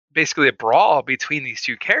basically a brawl between these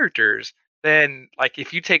two characters, then like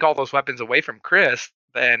if you take all those weapons away from Chris,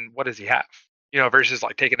 then what does he have? Versus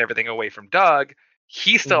like taking everything away from Doug,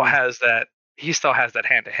 he still has that. He still has that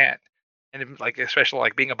hand to hand. And like especially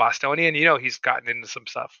like being a Bostonian, he's gotten into some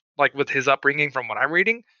stuff. Like with his upbringing, from what I'm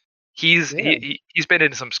reading, he's he's been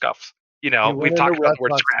into some scuffs. He We've went talked into about Red the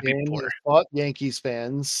word Sox scrappy game, before. he fought Yankees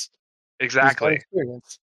fans. He's got Exactly.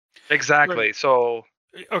 experience. Exactly. So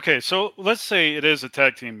Okay, so let's say it is a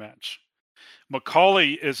tag team match.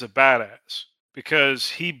 McCauley is a badass because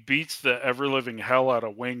he beats the ever living hell out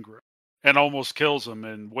of Waingro and almost kills him.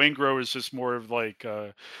 And Waingro is just more of like,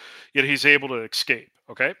 yet he's able to escape.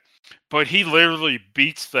 Okay. But he literally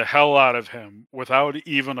beats the hell out of him without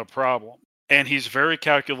even a problem. And he's very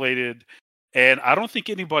calculated. And I don't think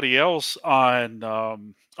anybody else on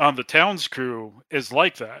the Towns crew is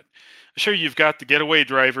like that. Sure, you've got the getaway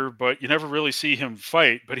driver, but you never really see him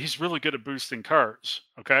fight. But he's really good at boosting cars.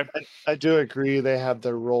 Okay. I do agree. They have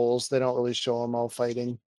their roles. They don't really show them all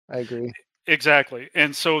fighting. I agree. Exactly.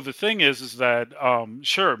 And so the thing is that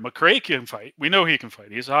sure, McRae can fight. We know he can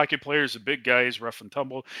fight. He's a hockey player. He's a big guy. He's rough and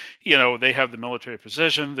tumble. They have the military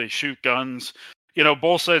precision. They shoot guns.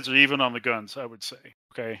 Both sides are even on the guns, I would say.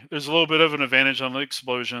 Okay. There's a little bit of an advantage on the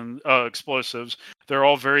explosives. They're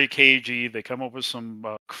all very cagey. They come up with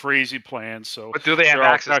some crazy plans. So, but do they have they're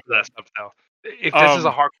all access to that stuff though? If this is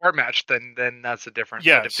a hardcore match, then that's a different.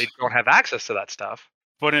 But if they Yes. don't have access to that stuff,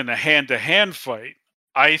 But in a hand-to-hand fight,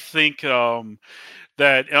 I think that,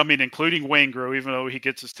 including Waingro, even though he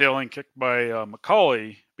gets his tail end kicked by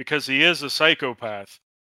McCauley, because he is a psychopath,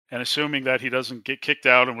 and assuming that he doesn't get kicked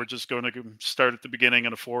out and we're just going to start at the beginning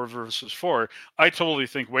in a 4 versus 4, I totally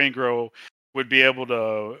think Waingro would be able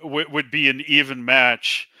to, would be an even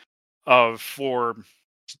match for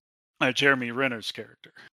Jeremy Renner's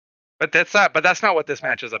character. But that's not what this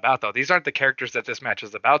match is about, though. These aren't the characters that this match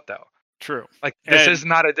is about, though. True. Like this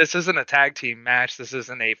isn't a tag team match. This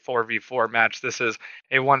isn't a 4v4 match. This is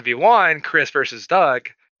a 1v1, Chris versus Doug.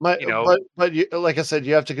 But you, like I said,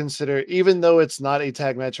 you have to consider, even though it's not a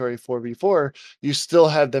tag match or a 4v4, you still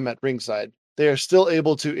have them at ringside. They are still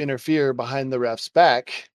able to interfere behind the ref's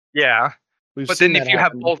back. Yeah. But then if you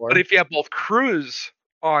have both crews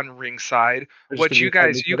on ringside, what you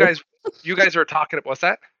guys are talking about, what's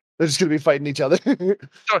that? They're just gonna be fighting each other.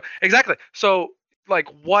 So exactly. So like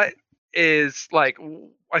what is like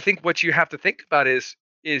I think what you have to think about is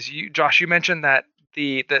you, Josh, you mentioned that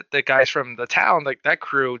the guys from the town, like that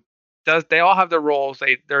crew, they all have their roles.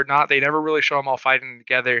 They never really show them all fighting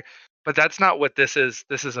together, but that's not what this is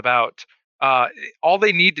about. All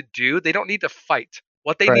they need to do, they don't need to fight.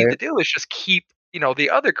 What they need to do is just keep the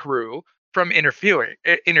other crew from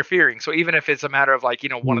interfering. So even if it's a matter of like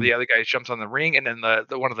one of the other guys jumps on the ring and then the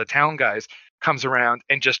one of the town guys comes around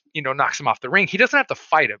and just knocks him off the ring, he doesn't have to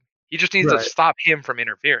fight him. He just needs to stop him from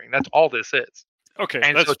interfering. That's all this is. Okay.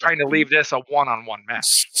 And so trying to leave this a one-on-one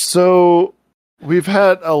match. So we've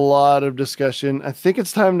had a lot of discussion. I think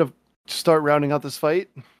it's time to start rounding out this fight.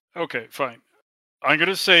 Okay, fine. I'm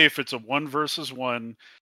gonna say if it's a 1 versus 1,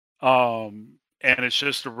 and it's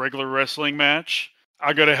just a regular wrestling match,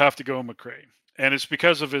 I'm gonna have to go McRae, and it's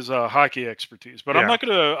because of his hockey expertise. But I'm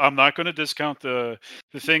not gonna discount the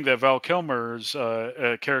thing that Val Kilmer's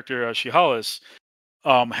character Shihalis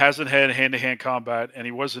hasn't had hand-to-hand combat, and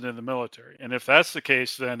he wasn't in the military. And if that's the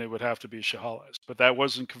case, then it would have to be Shihalis. But that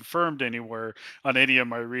wasn't confirmed anywhere on any of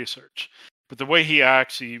my research. But the way he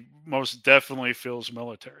acts, he most definitely feels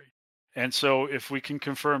military. And so if we can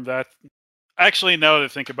confirm that, actually, now that I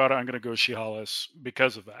think about it, I'm going to go Shihalis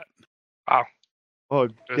because of that. Wow. Oh,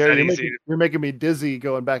 Gary, you're making me dizzy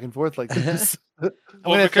going back and forth like this.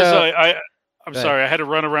 Well, because I'm sorry, I had to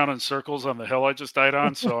run around in circles on the hill I just died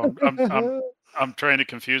on, so I'm trying to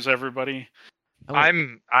confuse everybody.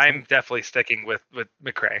 I'm definitely sticking with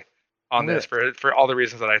McRae on this for all the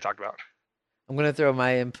reasons that I talked about. I'm going to throw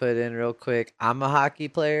my input in real quick. I'm a hockey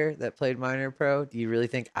player that played minor pro. Do you really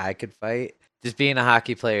think I could fight? Just being a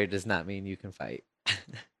hockey player does not mean you can fight.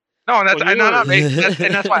 No, and that's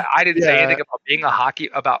why I didn't say anything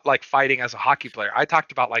about like fighting as a hockey player. I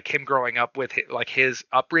talked about like him growing up with his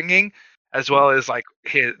upbringing as well as like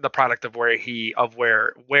the product of where his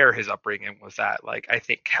upbringing was at. Like I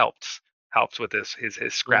think helps with his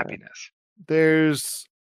scrappiness. There's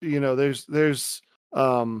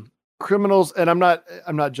criminals, and I'm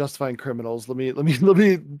not justifying criminals. Let me When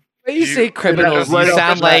you say You- criminals, right you off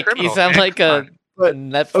sound the like bat. you sound like a But,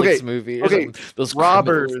 Netflix okay, movie or okay, something. Those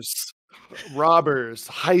criminals. robbers,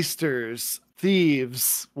 heisters,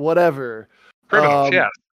 thieves, whatever. Criminals, yeah.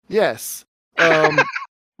 Yes.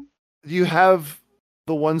 You have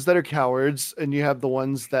the ones that are cowards, and you have the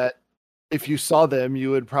ones that, if you saw them, you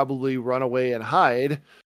would probably run away and hide.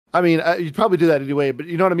 I mean, you'd probably do that anyway, but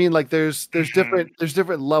you know what I mean? Like there's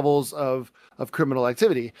different levels of criminal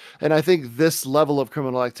activity. And I think this level of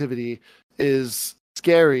criminal activity is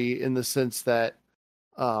scary in the sense that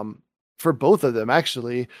for both of them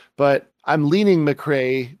actually, but I'm leaning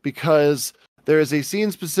McRae because there is a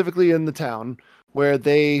scene specifically in the town where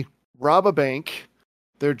they rob a bank,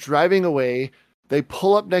 they're driving away, they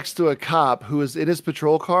pull up next to a cop who is in his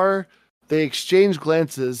patrol car, they exchange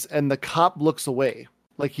glances, and the cop looks away.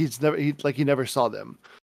 Like he never saw them.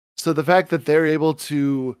 So the fact that they're able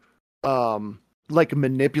to like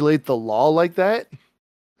manipulate the law like that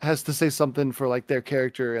has to say something for like their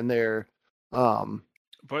character and their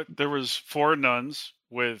But there was 4 nuns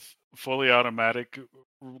with fully automatic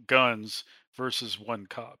guns versus 1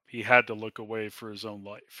 cop. He had to look away for his own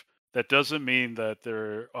life. That doesn't mean that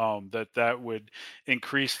they're that would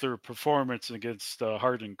increase their performance against a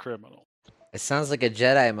hardened criminal. It sounds like a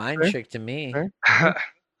Jedi mind Fair, trick to me. fair.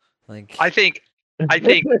 Like I think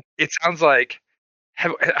it sounds like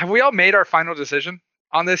have we all made our final decision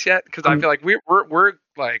on this yet? Because I feel like we're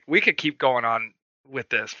like we could keep going on with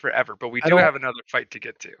this forever, but we I do don't- have another fight to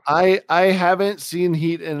get to. I haven't seen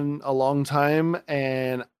Heat in a long time,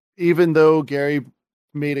 and even though Gary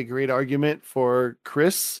made a great argument for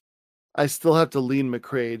Chris, I still have to lean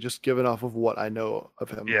McRae just given off of what I know of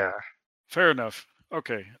him. Yeah. Fair enough.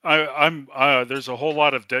 Okay, I'm there's a whole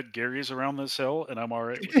lot of dead Garys around this hill, and I'm all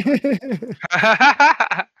right with it.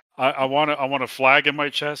 I want a flag in my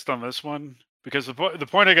chest on this one because the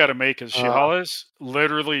point I got to make is Shihalas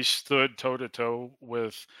literally stood toe to toe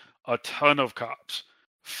with a ton of cops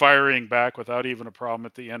firing back without even a problem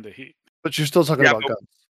at the end of Heat. But you're still talking Yeah, about but- guns.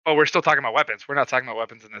 Oh, we're still talking about weapons. We're not talking about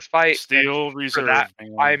weapons in this fight. Steel And reserve. for that,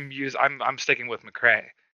 man. I'm sticking with McRae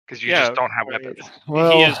because you Yeah, just don't have weapons. he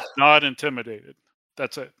Well, is not intimidated.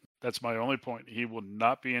 That's it. That's my only point. He will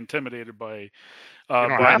not be intimidated by don't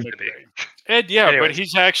by have to be. McRae. And yeah, Anyways. but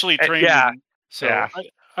he's actually trained. yeah, So yeah.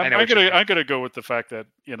 I know I'm what you mean. gonna go with the fact that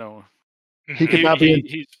he Mhm. could not be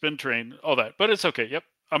he's been trained, all that, but it's okay. Yep.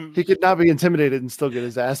 he could not be intimidated and still get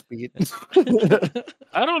his ass beat.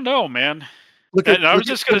 I don't know, man. Look And I was look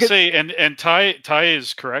just gonna look say, and Ty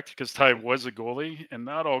is correct because Ty was a goalie, and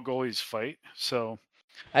not all goalies fight. So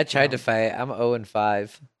I tried to fight. I'm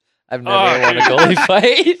 0-5. I've never Oh, won a dude. goalie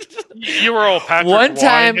fight. you were all Patrick One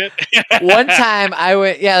time- Wying it. One time I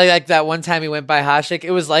went, yeah, like that one time he went by Hasek.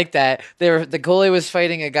 It was like that. The goalie was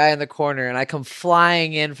fighting a guy in the corner, and I come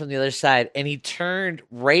flying in from the other side, and he turned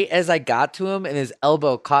right as I got to him, and his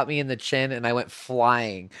elbow caught me in the chin, and I went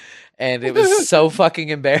flying, and it was so fucking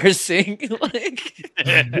embarrassing. Like,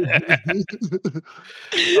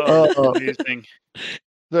 Oh, amazing.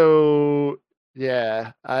 So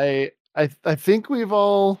yeah, I think we've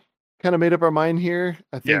all kind of made up our mind here.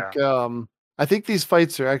 I think these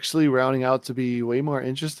fights are actually rounding out to be way more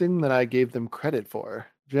interesting than I gave them credit for.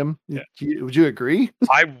 Jim, Yeah. would you agree?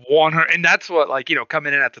 I want her, and that's what, like,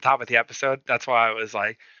 coming in at the top of the episode. That's why I was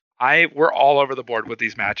like, we're all over the board with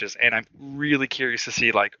these matches, and I'm really curious to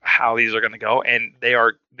see like how these are going to go, and they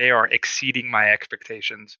are exceeding my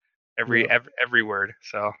expectations every word.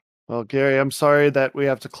 So Well, Gary, I'm sorry that we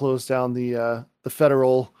have to close down the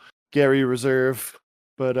federal Gary Reserve,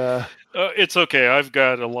 but It's okay. I've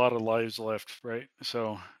got a lot of lives left, right?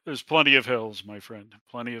 So there's plenty of hills, my friend.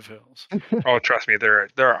 Plenty of hills. oh, trust me, there are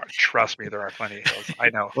plenty of hills. I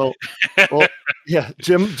know. well, yeah,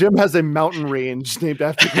 Jim has a mountain range named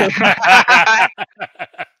after him.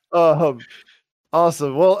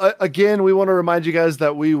 Awesome. Well, again, we want to remind you guys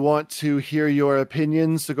that we want to hear your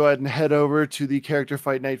opinions. So go ahead and head over to the Character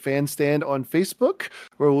Fight Night fan stand on Facebook,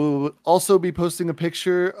 where we'll also be posting a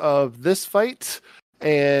picture of this fight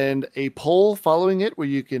and a poll following it where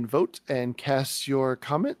you can vote and cast your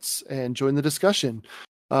comments and join the discussion.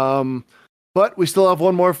 But we still have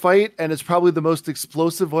one more fight, and it's probably the most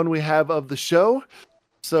explosive one we have of the show.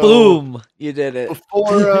 So boom, you did it.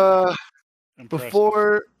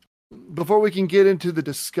 Before we can get into the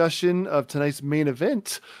discussion of tonight's main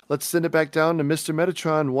event, let's send it back down to Mr.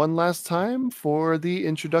 Metatron one last time for the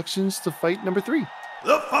introductions to fight number 3.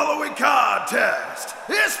 The following contest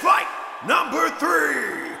is fight number 3,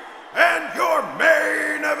 and your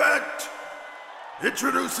main event.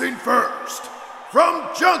 Introducing first, from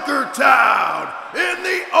Junkertown in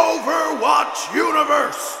the Overwatch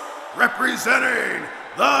universe, representing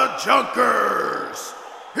the Junkers.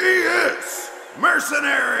 He is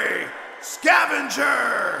mercenary,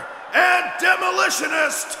 scavenger, and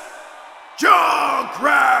demolitionist,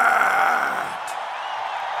 Junkrat.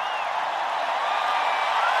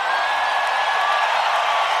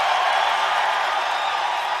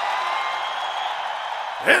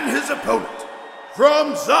 And his opponent,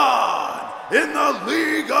 from Zod in the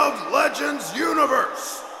League of Legends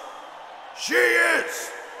universe, she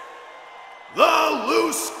is the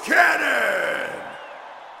Loose Cannon,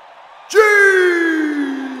 Jinx!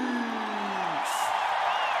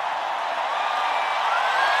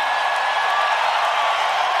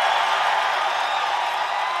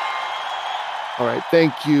 All right,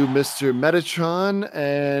 thank you, Mr. Metatron.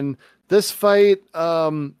 And this fight,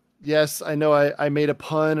 yes, I know I made a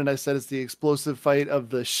pun and I said it's the explosive fight of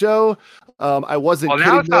the show. I wasn't Well,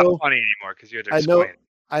 kidding now it's though. not funny anymore because you had to I know, explain.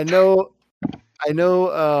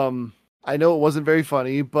 I know it wasn't very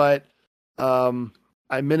funny, but I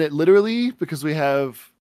meant it literally because we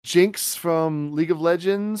have Jinx from League of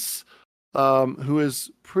Legends, who is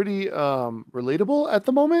pretty relatable at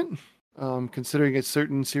the moment, considering a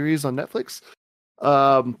certain series on Netflix.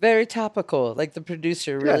 Very topical. Like the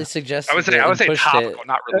producer really suggested. I would say pushed topical, it.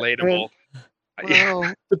 not relatable.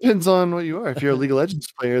 Well, depends on what you are. If you're a League of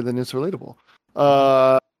Legends player, then it's relatable.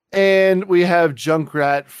 And we have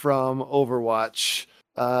Junkrat from Overwatch.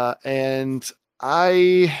 And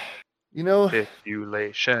I,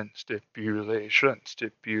 Stipulation.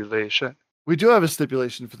 we do have a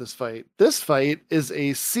stipulation for this fight. This fight is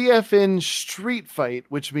a CFN street fight,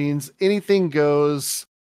 which means anything goes.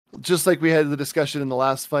 Just like we had the discussion in the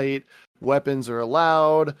last fight, weapons are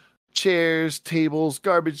allowed, chairs, tables,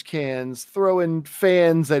 garbage cans, throwing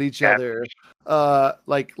fans at each other,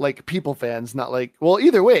 like people fans, not like, well,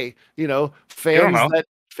 either way,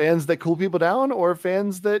 fans that cool people down or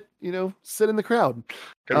fans that sit in the crowd.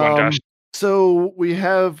 Good one, Josh. So we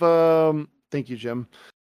have, thank you, Jim.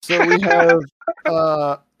 So we have.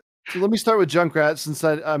 So let me start with Junkrat since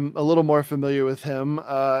I'm a little more familiar with him.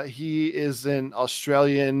 He is an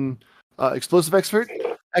Australian explosive expert.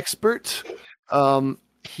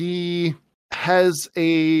 He has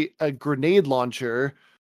a grenade launcher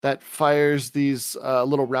that fires these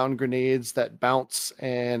little round grenades that bounce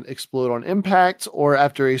and explode on impact or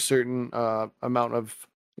after a certain amount of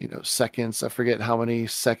seconds. I forget how many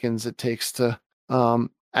seconds it takes to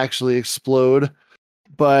actually explode,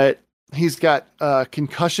 but he's got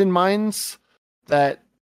concussion mines that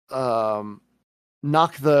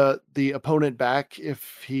knock the opponent back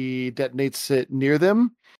if he detonates it near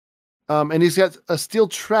them. And he's got a steel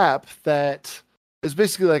trap that is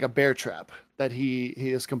basically like a bear trap that he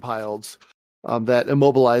has compiled that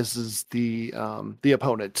immobilizes the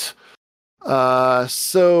opponent.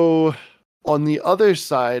 So on the other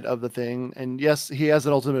side of the thing, and yes, he has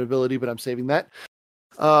an ultimate ability, but I'm saving that.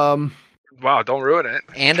 Wow, don't ruin it.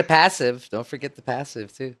 And a passive. Don't forget the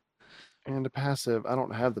passive too. And a passive. I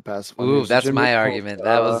don't have the passive. Ooh, that's my argument.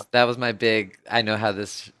 That was my big. I know how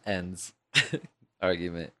this ends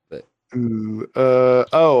argument, but. I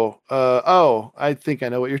think I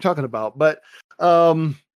know what you're talking about. But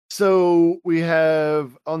so we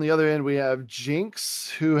have on the other end we have Jinx,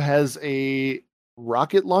 who has a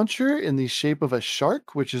rocket launcher in the shape of a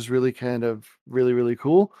shark, which is really kind of really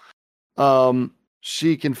cool.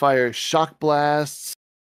 She can fire shock blasts.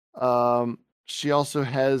 She also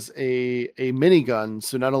has a minigun.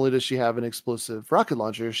 So not only does she have an explosive rocket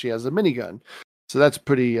launcher, she has a minigun. So that's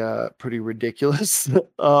pretty ridiculous.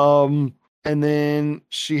 And then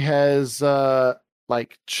she has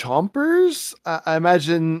like chompers. I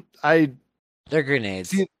imagine they're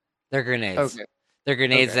grenades. They're grenades. Okay. They're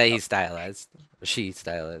grenades that he stylized. Or she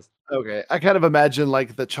stylized. Okay, I kind of imagine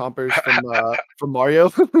like the chompers from Mario,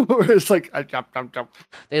 where it's like I jump.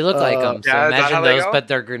 They look like them, so imagine those, but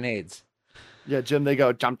they're grenades. Yeah, Jim, they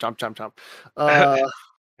go jump. Man,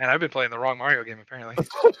 I've been playing the wrong Mario game apparently.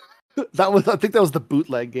 I think that was the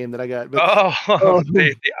bootleg game that I got. But,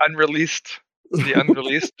 the unreleased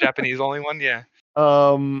Japanese only one, yeah.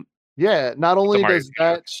 Yeah. Not only does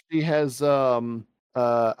that, joke. she has I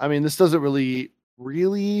mean, this doesn't really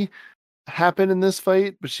happen in this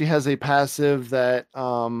fight, but she has a passive that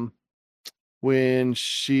when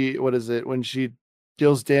she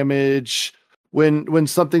deals damage, when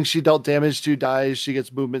something she dealt damage to dies, she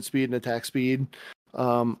gets movement speed and attack speed.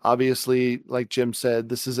 Obviously, like Jim said,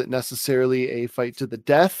 this isn't necessarily a fight to the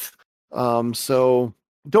death. So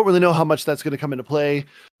don't really know how much that's going to come into play.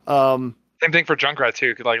 Same thing for Junkrat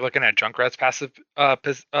too. 'Cause, like looking at Junkrat's passive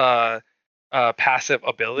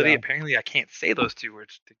ability. Yeah. Apparently, I can't say those two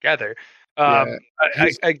words together. Yeah,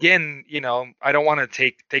 Again, I don't want to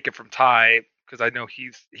take it from Ty because I know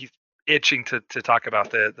he's itching to talk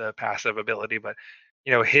about the passive ability, but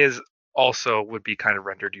his also would be kind of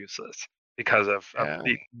rendered useless because of Yeah.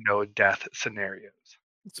 the no death scenarios.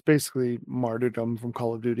 It's basically martyrdom from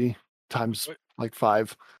Call of Duty times But- like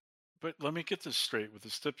 5. But let me get this straight with the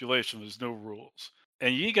stipulation there's no rules.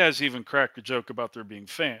 And you guys even cracked a joke about there being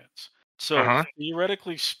fans. So Uh-huh.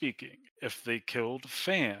 theoretically speaking, if they killed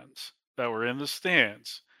fans that were in the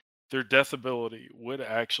stands, their death ability would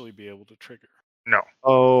actually be able to trigger. No.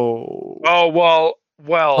 Oh. Oh well.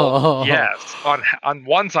 Oh. Yes. On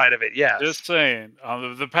one side of it, yes. Just saying,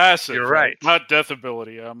 on the passive, You're right. Not death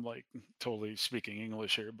ability. I'm like totally speaking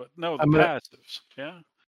English here, but no, the I'm gonna- passives. Yeah,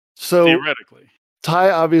 So theoretically. Ty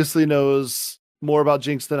obviously knows more about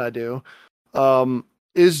Jinx than I do.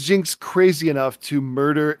 Is Jinx crazy enough to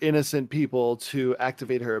murder innocent people to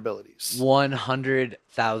activate her abilities?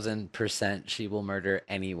 100,000% she will murder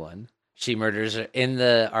anyone. She murders in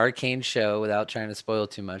the Arcane show, without trying to spoil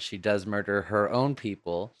too much. She does murder her own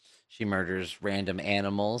people. She murders random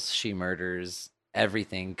animals. She murders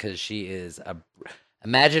everything because she is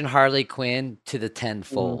imagine Harley Quinn to the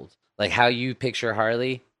tenfold. Like how you picture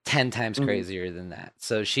Harley, 10 times crazier than that.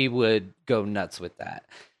 So she would go nuts with that.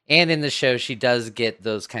 And in the show, she does get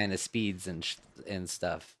those kind of speeds and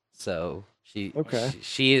stuff. So she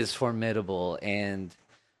is formidable, and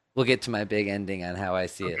we'll get to my big ending on how I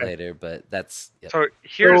see it later. But that's So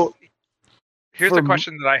here's for the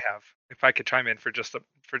question that I have, if I could chime in for just a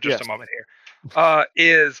Yes. moment here,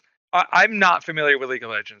 is I'm not familiar with League of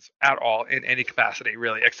Legends at all in any capacity,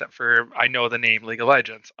 really, except for I know the name League of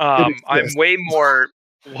Legends. I'm exists. way more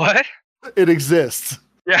what? It exists.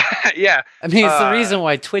 Yeah. I mean, it's the reason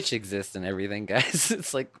why Twitch exists and everything, guys.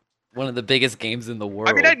 It's like one of the biggest games in the world.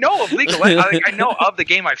 I mean, I know of League of Legends. I know of the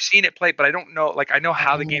game. I've seen it played, but I don't know. Like, I know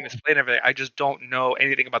how the game is played and everything. I just don't know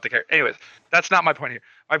anything about the character. Anyways, that's not my point here.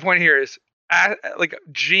 My point here is, like,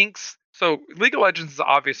 Jinx. So, League of Legends is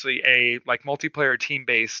obviously a like multiplayer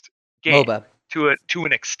team-based game MOBA. to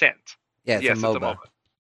an extent. Yeah, it's Yes, a MOBA. it's a MOBA.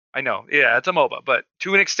 I know. Yeah, it's a MOBA, but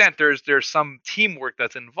to an extent, there's some teamwork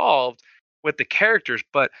that's involved with the characters.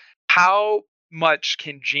 But how much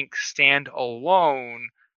can Jinx stand alone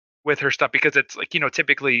with her stuff? Because it's like,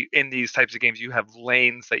 typically in these types of games, you have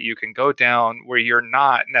lanes that you can go down where you're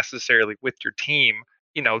not necessarily with your team.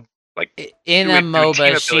 Like In doing a team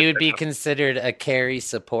MOBA, she ability would be stuff. considered a carry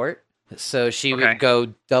support. So she Okay. would go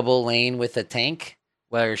double lane with a tank,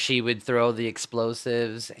 where she would throw the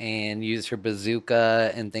explosives and use her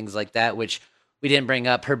bazooka and things like that, which we didn't bring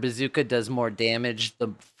up. Her bazooka does more damage the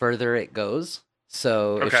further it goes.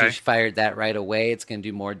 So if Okay. she fired that right away, it's going to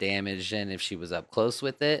do more damage than if she was up close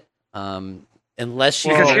with it. Unless she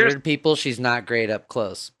Because murdered people, she's not great up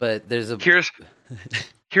close. But there's a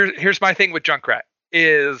Here's my thing with Junkrat.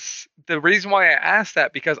 Is the reason why I asked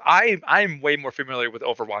that because I'm way more familiar with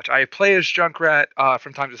Overwatch. I play as Junkrat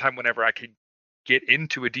from time to time whenever I could get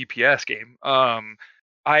into a DPS game.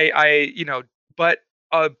 But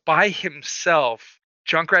by himself,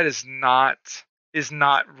 Junkrat is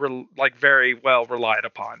not like very well relied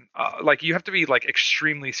upon. Like you have to be like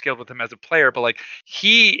extremely skilled with him as a player, but like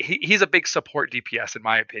he's a big support DPS in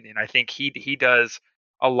my opinion. I think he does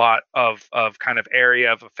a lot of kind of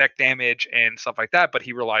area of effect damage and stuff like that, but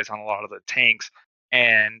he relies on a lot of the tanks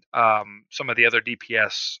and some of the other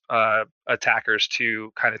DPS attackers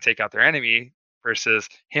to kind of take out their enemy versus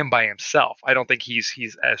him by himself. I don't think he's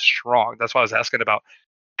as strong. That's why I was asking about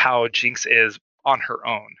how Jinx is on her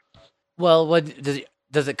own. Well, what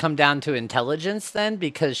does it come down to intelligence then?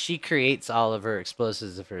 Because she creates all of her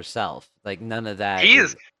explosives of herself. Like none of that. He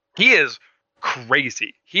is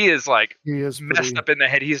crazy. He is like He is messed pretty- up in the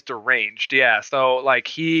head. He's deranged. Yeah. So like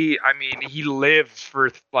he lives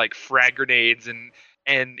for like frag grenades and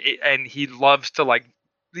he loves to like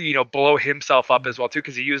blow himself up as well too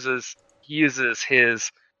because he uses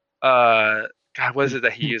his God, what is it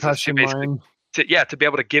that he uses to concussion basically mine. to be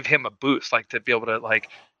able to give him a boost, like to be able to like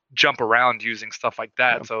jump around using stuff like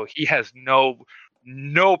that. Yeah. So he has no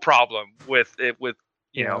problem with it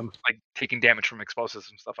Yeah. like taking damage from explosives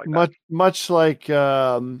and stuff like that. Much like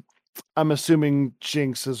I'm assuming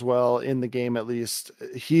Jinx as well in the game, at least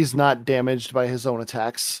he's not damaged by his own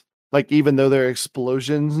attacks. Like even though they're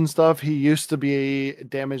explosions and stuff, he used to be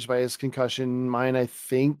damaged by his concussion mine, I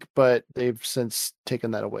think, but they've since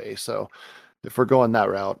taken that away. So if we're going that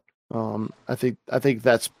route, I think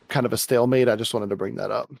that's kind of a stalemate. I just wanted to bring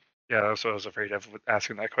that up. Yeah, that's what I was afraid of with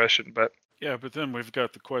asking that question. But Yeah, but then we've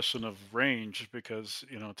got the question of range because,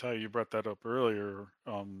 Ty, you brought that up earlier.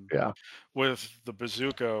 Yeah. With the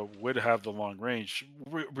bazooka would have the long range,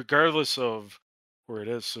 regardless of where it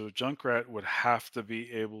is. So Junkrat would have to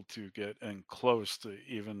be able to get in close to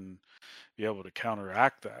even be able to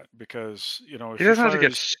counteract that because, he if he doesn't have to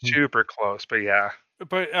get fires, super close. But yeah.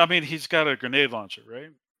 but I mean, he's got a grenade launcher,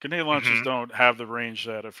 right? Grenade launchers Mhm. don't have the range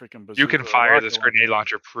that a freaking bazooka You can or a fire rocket this grenade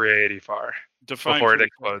launcher pretty far Define before it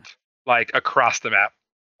pretty far. explodes, like across the map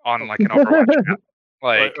on like an Overwatch map,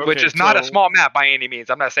 Right, which okay, is not a so small map by any means.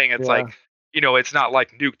 I'm not saying it's Yeah. like, it's not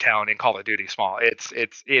like Nuketown in Call of Duty small. It's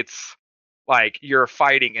like you're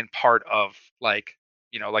fighting in part of like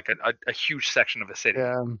like a huge section of a city.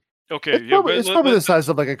 Yeah. okay, It's yeah, probably, but it's probably the size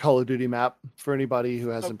of like a Call of Duty map for anybody who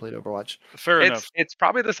hasn't played Overwatch. fair enough. It's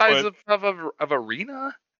probably the size But of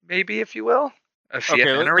arena, maybe, if you will, a okay,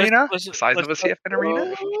 CFN let's arena, let's the size let's of a CFN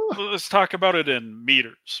arena. let's talk about it in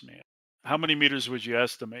meters, man. How many meters would you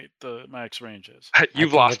estimate the max range is? You've I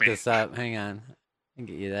can lost look me. this up. Hang on. I can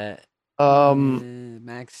get you that.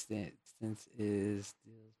 Max distance is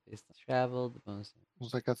based on travel. The bonus. I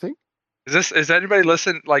was like, I think. Is anybody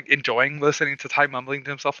enjoying listening to Ty mumbling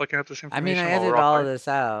to himself, looking up this I information? mean, I while edited we're all all of playing? this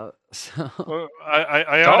out. So Well,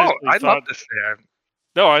 I No, honestly I'd love thought to say.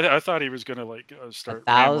 no, I thought he was gonna start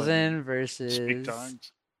rambling 1,000 and versus.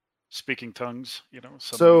 speaking tongues.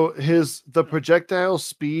 So the projectile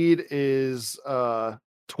speed is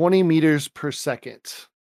 20 meters per second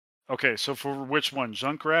Okay, so for which one,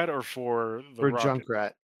 Junkrat or for the for rocket?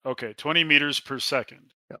 Junkrat. Okay, 20 meters per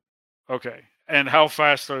second. Yep. Okay, and how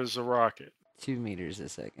fast is the rocket? 2 meters a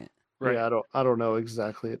second. Right. Yeah, I don't know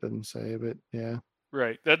exactly. It doesn't say, but yeah.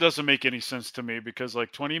 Right. That doesn't make any sense to me because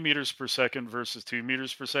 20 meters per second versus 2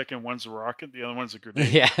 meters per second, one's a rocket, the other one's a grenade.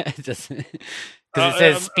 Yeah, it doesn't. Because it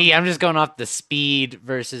says speed. I'm just going off the speed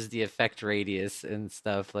versus the effect radius and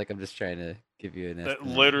stuff. Like, I'm just trying to give you an estimate.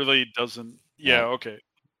 That literally doesn't. Yeah. Okay.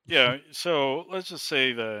 Yeah. So let's just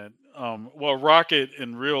say that, rocket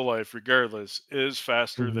in real life, regardless, is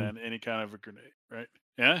faster than any kind of a grenade, right?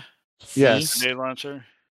 Yeah. Yes. Grenade launcher,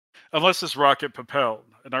 unless it's rocket propelled,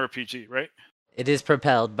 an RPG, right? It is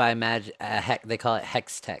propelled by magic. They call it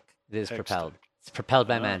hex tech. It is Hex propelled. tech. It's propelled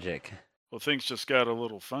by Ah. magic. Well, things just got a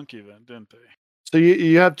little funky then, didn't they? So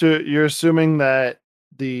you're assuming that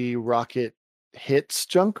the rocket hits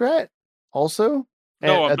Junkrat also?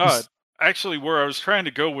 No, I'm at the not. s- Actually, where I was trying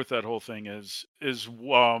to go with that whole thing is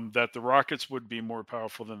that the rockets would be more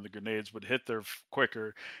powerful than the grenades, would hit there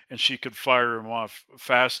quicker, and she could fire him off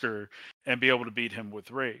faster and be able to beat him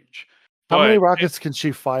with rage. How many But rockets can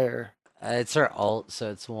she fire? It's her ult,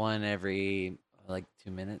 so it's one every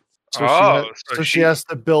 2 minutes. So she has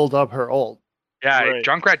to build up her ult. Yeah, Right.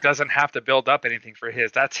 Junkrat doesn't have to build up anything for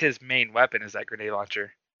his. That's his main weapon, is that grenade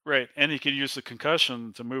launcher. Right, and he could use the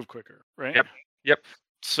concussion to move quicker, right? Yep.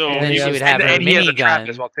 So And then he she was would have her and he has a trap minigun.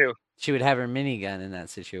 as well too. She would have her minigun in that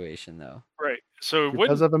situation, though. right. So it She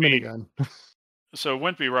does have a wouldn't be, minigun. so it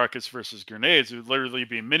wouldn't be rockets versus grenades. It would literally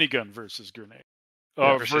be minigun versus grenade.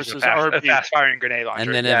 Yeah, Versus a RP. fast firing grenade launcher.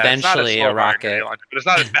 And then Yeah, it's not eventually a slow-firing rocket. grenade launcher, but it's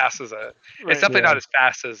not as fast as a. Right. It's definitely Yeah. not as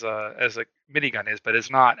fast as a minigun is, but it's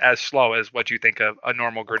not as slow as what you think of a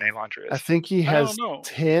normal grenade launcher I is. think he I don't has know.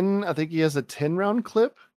 10. I think he has a 10 round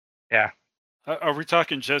clip. Are we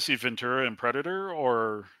talking Jesse Ventura and Predator,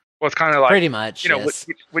 or Well, it's kind of like, Pretty much, yes.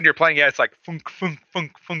 when you're playing, it's like funk, funk,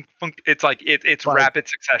 funk, funk, funk. It's like it's Like- rapid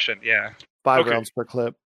succession. Yeah. 5 Okay. rounds per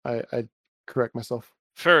clip. I correct myself.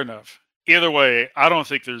 fair enough? Either way, I don't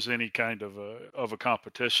think there's any kind of a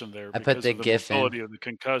competition there. I put because the of the GIF in. mobility of the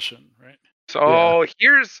concussion, right? So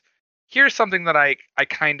here's something that I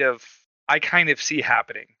kind of see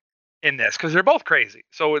happening in this, because they're both crazy.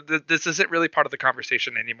 So this isn't really part of the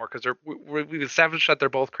conversation anymore, because we've established that they're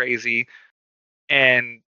both crazy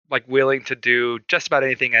and like willing to do just about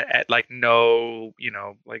anything at no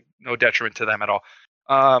no detriment to them at all.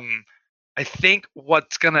 I think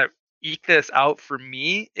what's gonna eke this out for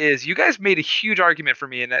me is, you guys made a huge argument for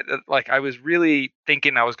me, and that I was really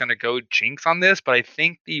thinking I was gonna go Jinx on this, but I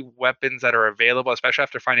think the weapons that are available, especially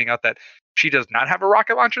after finding out that she does not have a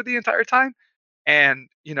rocket launcher the entire time, and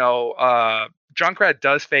Junkrat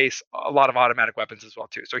does face a lot of automatic weapons as well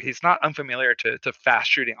too, so he's not unfamiliar to fast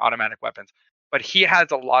shooting automatic weapons. But he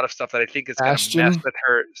has a lot of stuff that I think is going to Bastion? mess with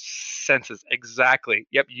her senses. Exactly.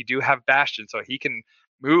 Yep, you do have Bastion, so he can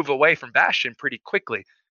move away from Bastion pretty quickly.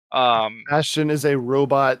 Bastion is a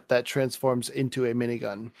robot that transforms into a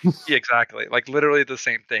minigun. Yeah, exactly. Like literally the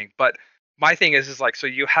same thing. But my thing is so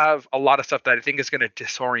you have a lot of stuff that I think is going to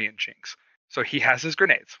disorient Jinx. So he has his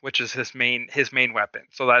grenades, which is his main weapon.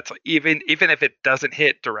 So that's even if it doesn't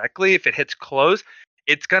hit directly, if it hits close,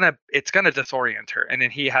 it's gonna disorient her, and then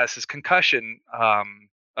he has his concussion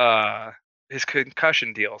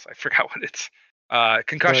deals. I forgot what it's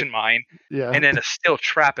concussion mine, Yeah. and then a steel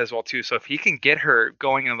trap as well too. So if he can get her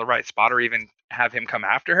going in the right spot, or even have him come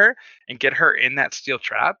after her and get her in that steel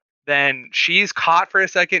trap, then she's caught for a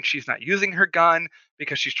second. She's not using her gun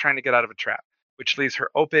because she's trying to get out of a trap, which leaves her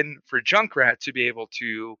open for Junkrat to be able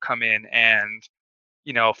to come in and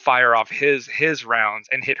fire off his rounds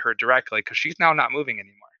and hit her directly because she's now not moving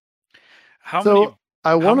anymore. How So many I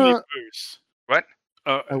how many wanna. boosts? What?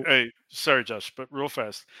 Hey, sorry, Josh, but real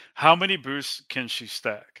fast. How many boosts can she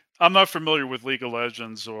stack? I'm not familiar with League of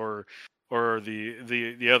Legends or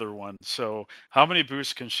the other one. So how many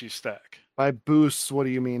boosts can she stack? By boosts, what do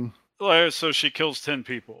you mean? So she kills 10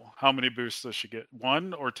 people. How many boosts does she get?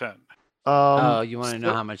 1 or 10? Oh, you want to know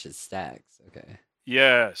so- how much it stacks? Okay.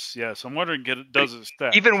 Yes. I'm wondering, does it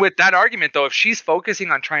stack? Even with that argument, though, if she's focusing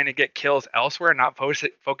on trying to get kills elsewhere, not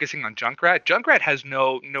focusing on Junkrat has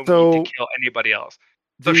no need So, to kill anybody else.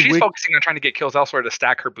 So the if she's wiki, focusing on trying to get kills elsewhere to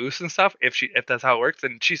stack her boosts and stuff, if that's how it works,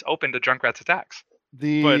 then she's open to Junkrat's attacks. But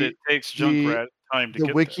the it takes the Junkrat time to the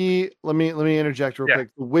get wiki. Let me interject real Yeah. quick.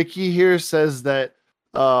 The wiki here says that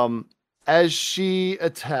as she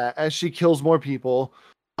kills more people,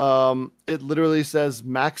 it literally says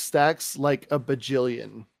max stacks like a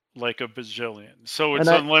bajillion. there. Like a bajillion. So it's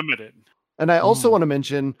And I- unlimited. And I also Mm. want to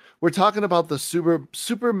mention we're talking about the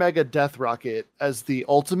super mega death rocket as the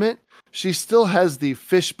ultimate. She still has the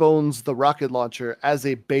Fishbones, the rocket launcher, as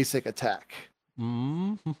a basic attack.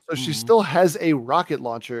 So she still has a rocket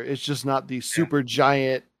launcher. It's just not the super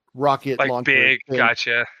giant rocket Like launcher big, thing.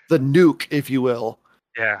 gotcha. The nuke, if you will.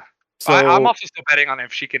 Yeah. So I'm also still betting on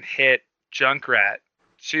if she can hit Junkrat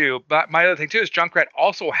too. But my other thing too is Junkrat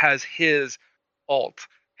also has his ult,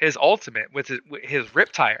 his ultimate with his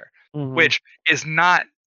Riptire, Mhm. which is not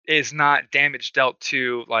damage dealt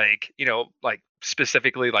to like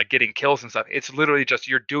specifically like getting kills and stuff. It's literally just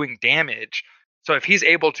you're doing damage. So if he's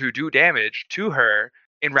able to do damage to her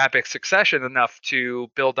in rapid succession enough to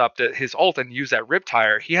build up his ult and use that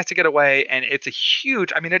Riptire, he has to get away, and it's a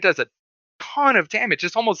huge. I mean, it does a ton of damage.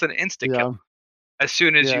 It's almost an instant kill as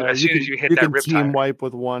soon as you hit that can Riptire. team wipe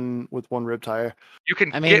with one Riptire. You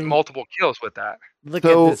can I get mean- multiple kills with that. Look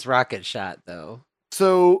So- at this rocket shot, though.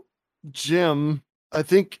 So Jim, I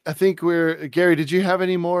think we're Gary. Did you have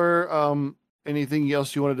any more anything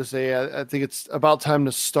else you wanted to say? I think it's about time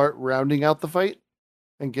to start rounding out the fight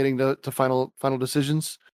and getting to final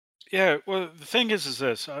decisions. Yeah, well, the thing is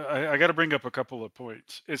this. I got to bring up a couple of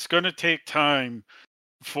points. It's going to take time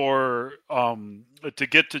for to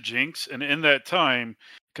get to Jinx, and in that time,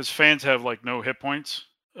 because fans have like no hit points.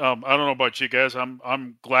 I don't know about you guys.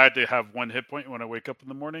 I'm glad to have 1 hit point when I wake up in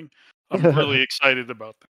the morning. I'm really excited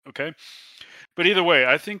about that. Okay, but either way,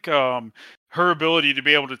 I think her ability to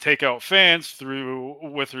be able to take out fans through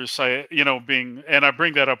with her site, being, and I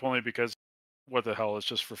bring that up only because what the hell, it's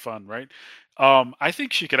just for fun, right? I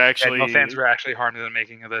think she could actually No fans were actually harmed in the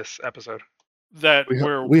making of this episode. that We ho-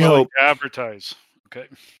 we're we willing hope. to advertise. Okay,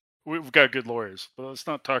 we've got good lawyers, but let's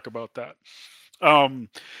not talk about that. I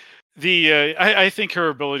think her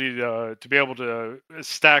ability to be able to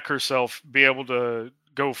stack herself, be able to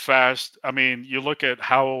go fast. I mean, you look at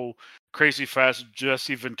how crazy fast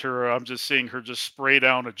Jesse Ventura. I'm just seeing her just spray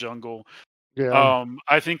down a jungle. Yeah.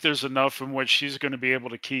 I think there's enough in which she's going to be able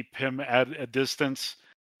to keep him at a distance.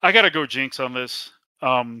 I got to go Jinx on this.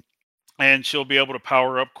 And she'll be able to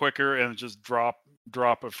power up quicker and just drop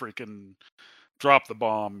the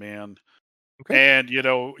bomb, man. Okay. And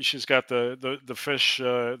she's got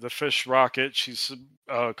the fish rocket. She's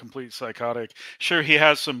a complete psychotic. Sure, he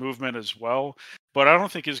has some movement as well, but I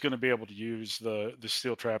don't think he's going to be able to use the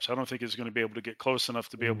steel traps. I don't think he's going to be able to get close enough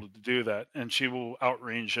to be able to do that. And she will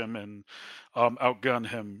outrange him and outgun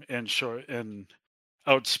him and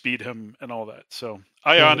outspeed him and all that. So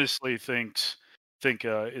I Yeah. honestly think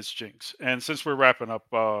it's Jinx. And since we're wrapping up,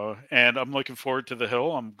 and I'm looking forward to the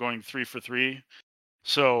hill, I'm going 3 for 3.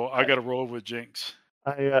 So I got to roll with Jinx.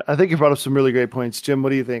 I think you brought up some really great points, Jim. What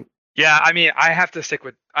do you think? Yeah, I mean, I have to stick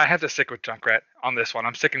with Junkrat on this one.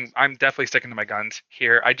 I'm definitely sticking to my guns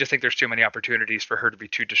here. I just think there's too many opportunities for her to be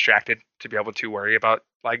too distracted to be able to worry about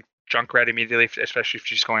like Junkrat immediately, especially if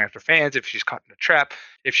she's going after fans, if she's caught in a trap,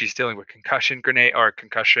 if she's dealing with concussion grenade or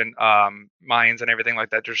concussion mines and everything like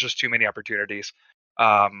that. There's just too many opportunities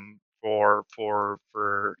for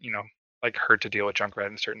like her to deal with Junkrat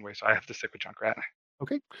in a certain way. So I have to stick with Junkrat.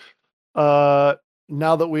 Okay.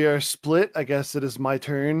 Now that we are split, I guess it is my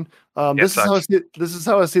turn. This is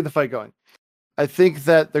how I see the fight going. I think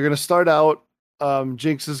that they're going to start out.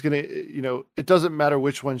 Jinx is going to, it doesn't matter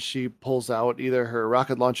which one she pulls out, either her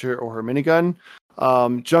rocket launcher or her minigun.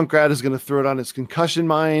 Junkrat is going to throw down his concussion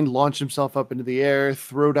mine, launch himself up into the air,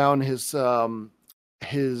 throw down his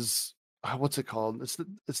what's it called?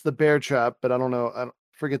 It's the bear trap, but I don't know. I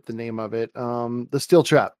forget the name of it. The steel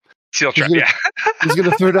trap. Steel trap. He's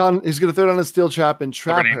gonna throw down a steel trap and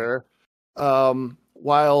trap Grenade. her,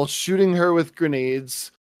 while shooting her with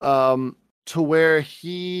grenades, to where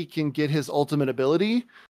he can get his ultimate ability.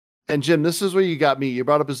 And Jim, this is where you got me. You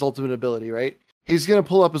brought up his ultimate ability, right? He's gonna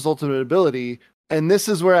pull up his ultimate ability, and this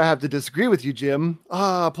is where I have to disagree with you, Jim.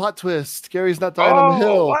 Plot twist. Gary's not dying on the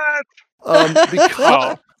hill. What?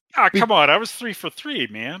 Because come on, I was 3 for 3,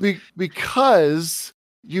 man. because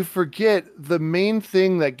you forget the main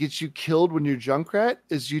thing that gets you killed when you're Junkrat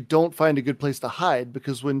is you don't find a good place to hide,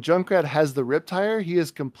 because when Junkrat has the rip tire, he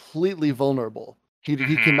is completely vulnerable. He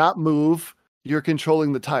cannot move. You're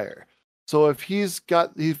controlling the tire. So if he's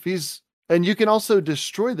and you can also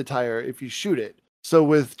destroy the tire if you shoot it. So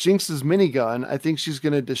with Jinx's minigun, I think she's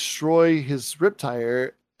going to destroy his rip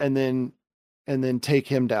tire and then take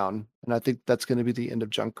him down. And I think that's going to be the end of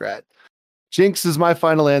Junkrat. Jinx is my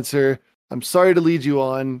final answer. I'm sorry to lead you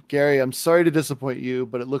on, Gary. I'm sorry to disappoint you,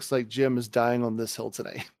 but it looks like Jim is dying on this hill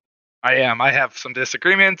tonight. I am. I have some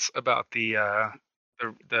disagreements about the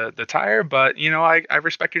tire, but I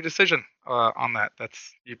respect your decision on that.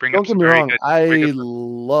 You bring Don't up get some me very wrong. good. I very good-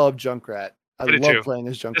 love Junkrat. I Me love too. playing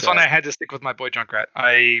as Junkrat. This one I had to stick with my boy Junkrat.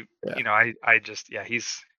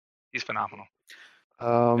 He's phenomenal.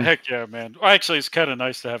 Heck yeah, man. Well, actually, it's kind of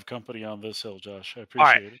nice to have company on this hill, Josh. I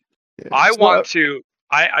right. appreciate it.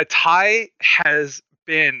 Yeah. Ty has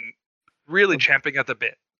been really champing at the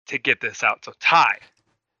bit to get this out. So Ty,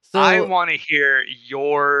 So, I want to hear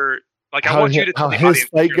your I how want you to tell the his audience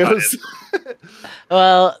what fight your thought goes. is.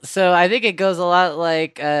 well, so I think it goes a lot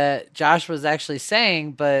like Josh was actually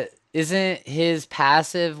saying, but isn't his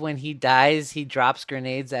passive when he dies, he drops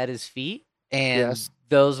grenades at his feet? And Yes.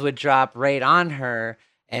 those would drop right on her.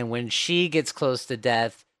 And when she gets close to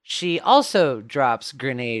death, she also drops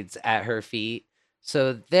grenades at her feet.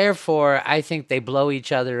 So therefore, I think they blow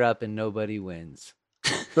each other up and nobody wins.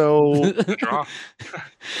 So Draw.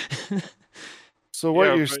 So what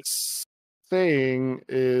Yeah, you're but- saying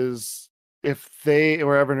is if they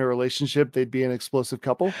were ever in a relationship, they'd be an explosive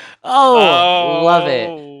couple? Oh, love it.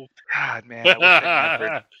 Oh. God, man, I wish I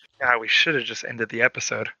never. God, we should have just ended the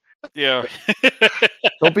episode. Yeah.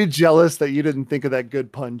 Don't be jealous that you didn't think of that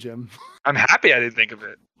good pun, Jim. I'm happy I didn't think of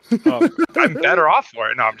it. Um, I'm better off for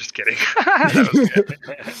it. No, I'm just kidding. That was good.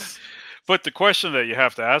 But the question that you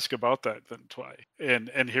have to ask about that then, Twy, and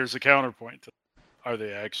here's a counterpoint. Are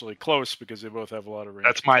they actually close because they both have a lot of range?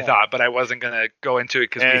 That's my thought, but I wasn't gonna go into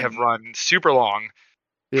it because we have And- run super long.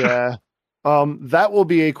 Yeah. That will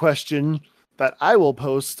be a question that I will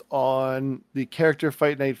post on the Character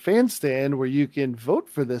Fight Night fan stand, where you can vote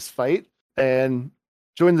for this fight and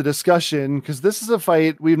join the discussion, because this is a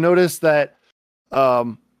fight we've noticed that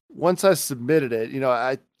once I submitted it,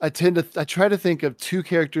 I try to think of two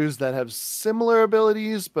characters that have similar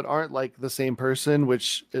abilities but aren't like the same person,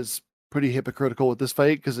 which is pretty hypocritical with this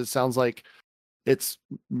fight because it sounds like it's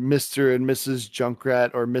Mr. and Mrs.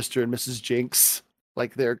 Junkrat or Mr. and Mrs. Jinx.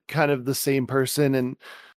 Like they're kind of the same person and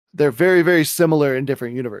they're very, very similar in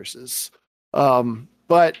different universes.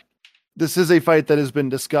 But this is a fight that has been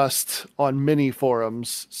discussed on many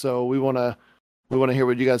forums. So we want to hear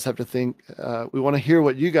what you guys have to think. We want to hear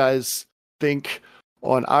what you guys think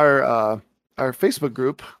on our Facebook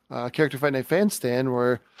group, Character Fight Night Fan Stand,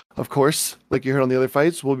 where, of course, like you heard on the other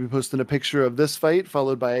fights, we'll be posting a picture of this fight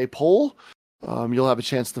followed by a poll. You'll have a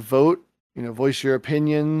chance to vote, voice your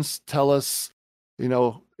opinions, tell us,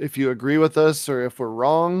 if you agree with us or if we're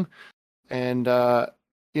wrong. And,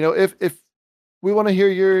 if we want to hear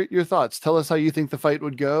your thoughts, tell us how you think the fight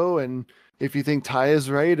would go. And if you think Ty is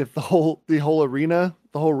right, if the whole arena,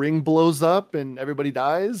 the whole ring blows up and everybody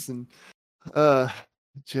dies. And,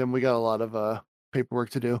 Jim, we got a lot of paperwork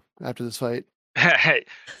to do after this fight. Hey,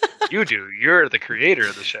 you do. You're the creator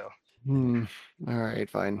of the show. All right,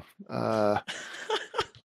 fine. I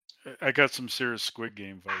got some serious Squid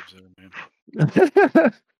Game vibes there, man.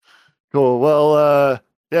 Cool. Well,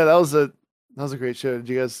 yeah, that was a great show. Did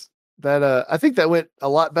you guys I think that went a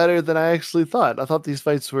lot better than I actually thought. I thought these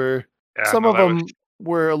fights were some of them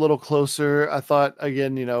were a little closer. I thought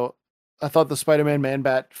again, I thought the Spider-Man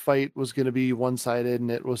Man-Bat fight was going to be one-sided,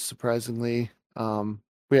 and it was surprisingly.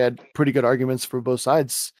 We had pretty good arguments for both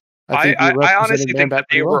sides. I honestly think that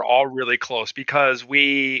they pretty well. were all really close because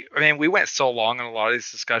we went so long on a lot of these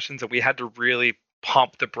discussions that we had to really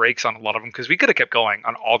pump the brakes on a lot of them because we could have kept going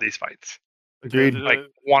on all these fights. Agreed. Yeah, like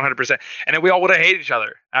 100%. And then we all would have hated each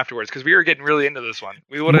other afterwards because we were getting really into this one.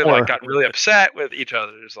 We would have More. like gotten really upset with each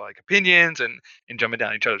other's like opinions and jumping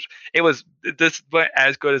down each other's. It was this went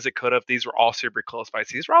as good as it could have. These were all super close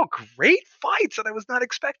fights. These were all great fights that I was not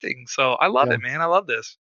expecting. So I love Yeah. it, man. I love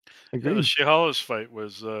this. Yeah, the Agreed. Shihalis fight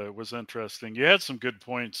was interesting. You had some good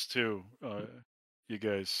points too, you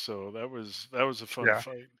guys. So that was a fun Yeah.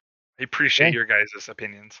 fight. I appreciate Yeah. your guys'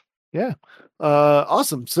 opinions. Yeah.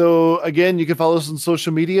 Awesome. So again, you can follow us on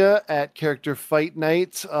social media at Character Fight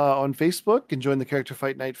Night on Facebook and join the Character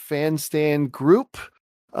Fight Night fan stand group.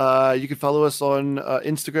 You can follow us on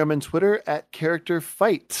Instagram and Twitter at Character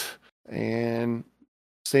Fight. And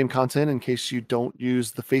same content in case you don't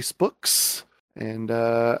use the Facebooks. And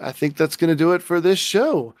I think that's going to do it for this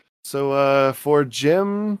show. So for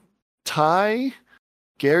Jim, Ty,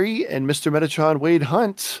 Gary, and Mr. Metatron Wade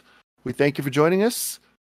Hunt, we thank you for joining us.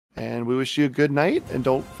 And we wish you a good night. And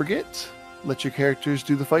don't forget, let your characters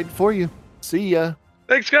do the fighting for you. See ya.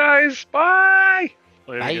 Thanks, guys. Bye.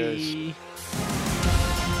 Later, guys. Bye.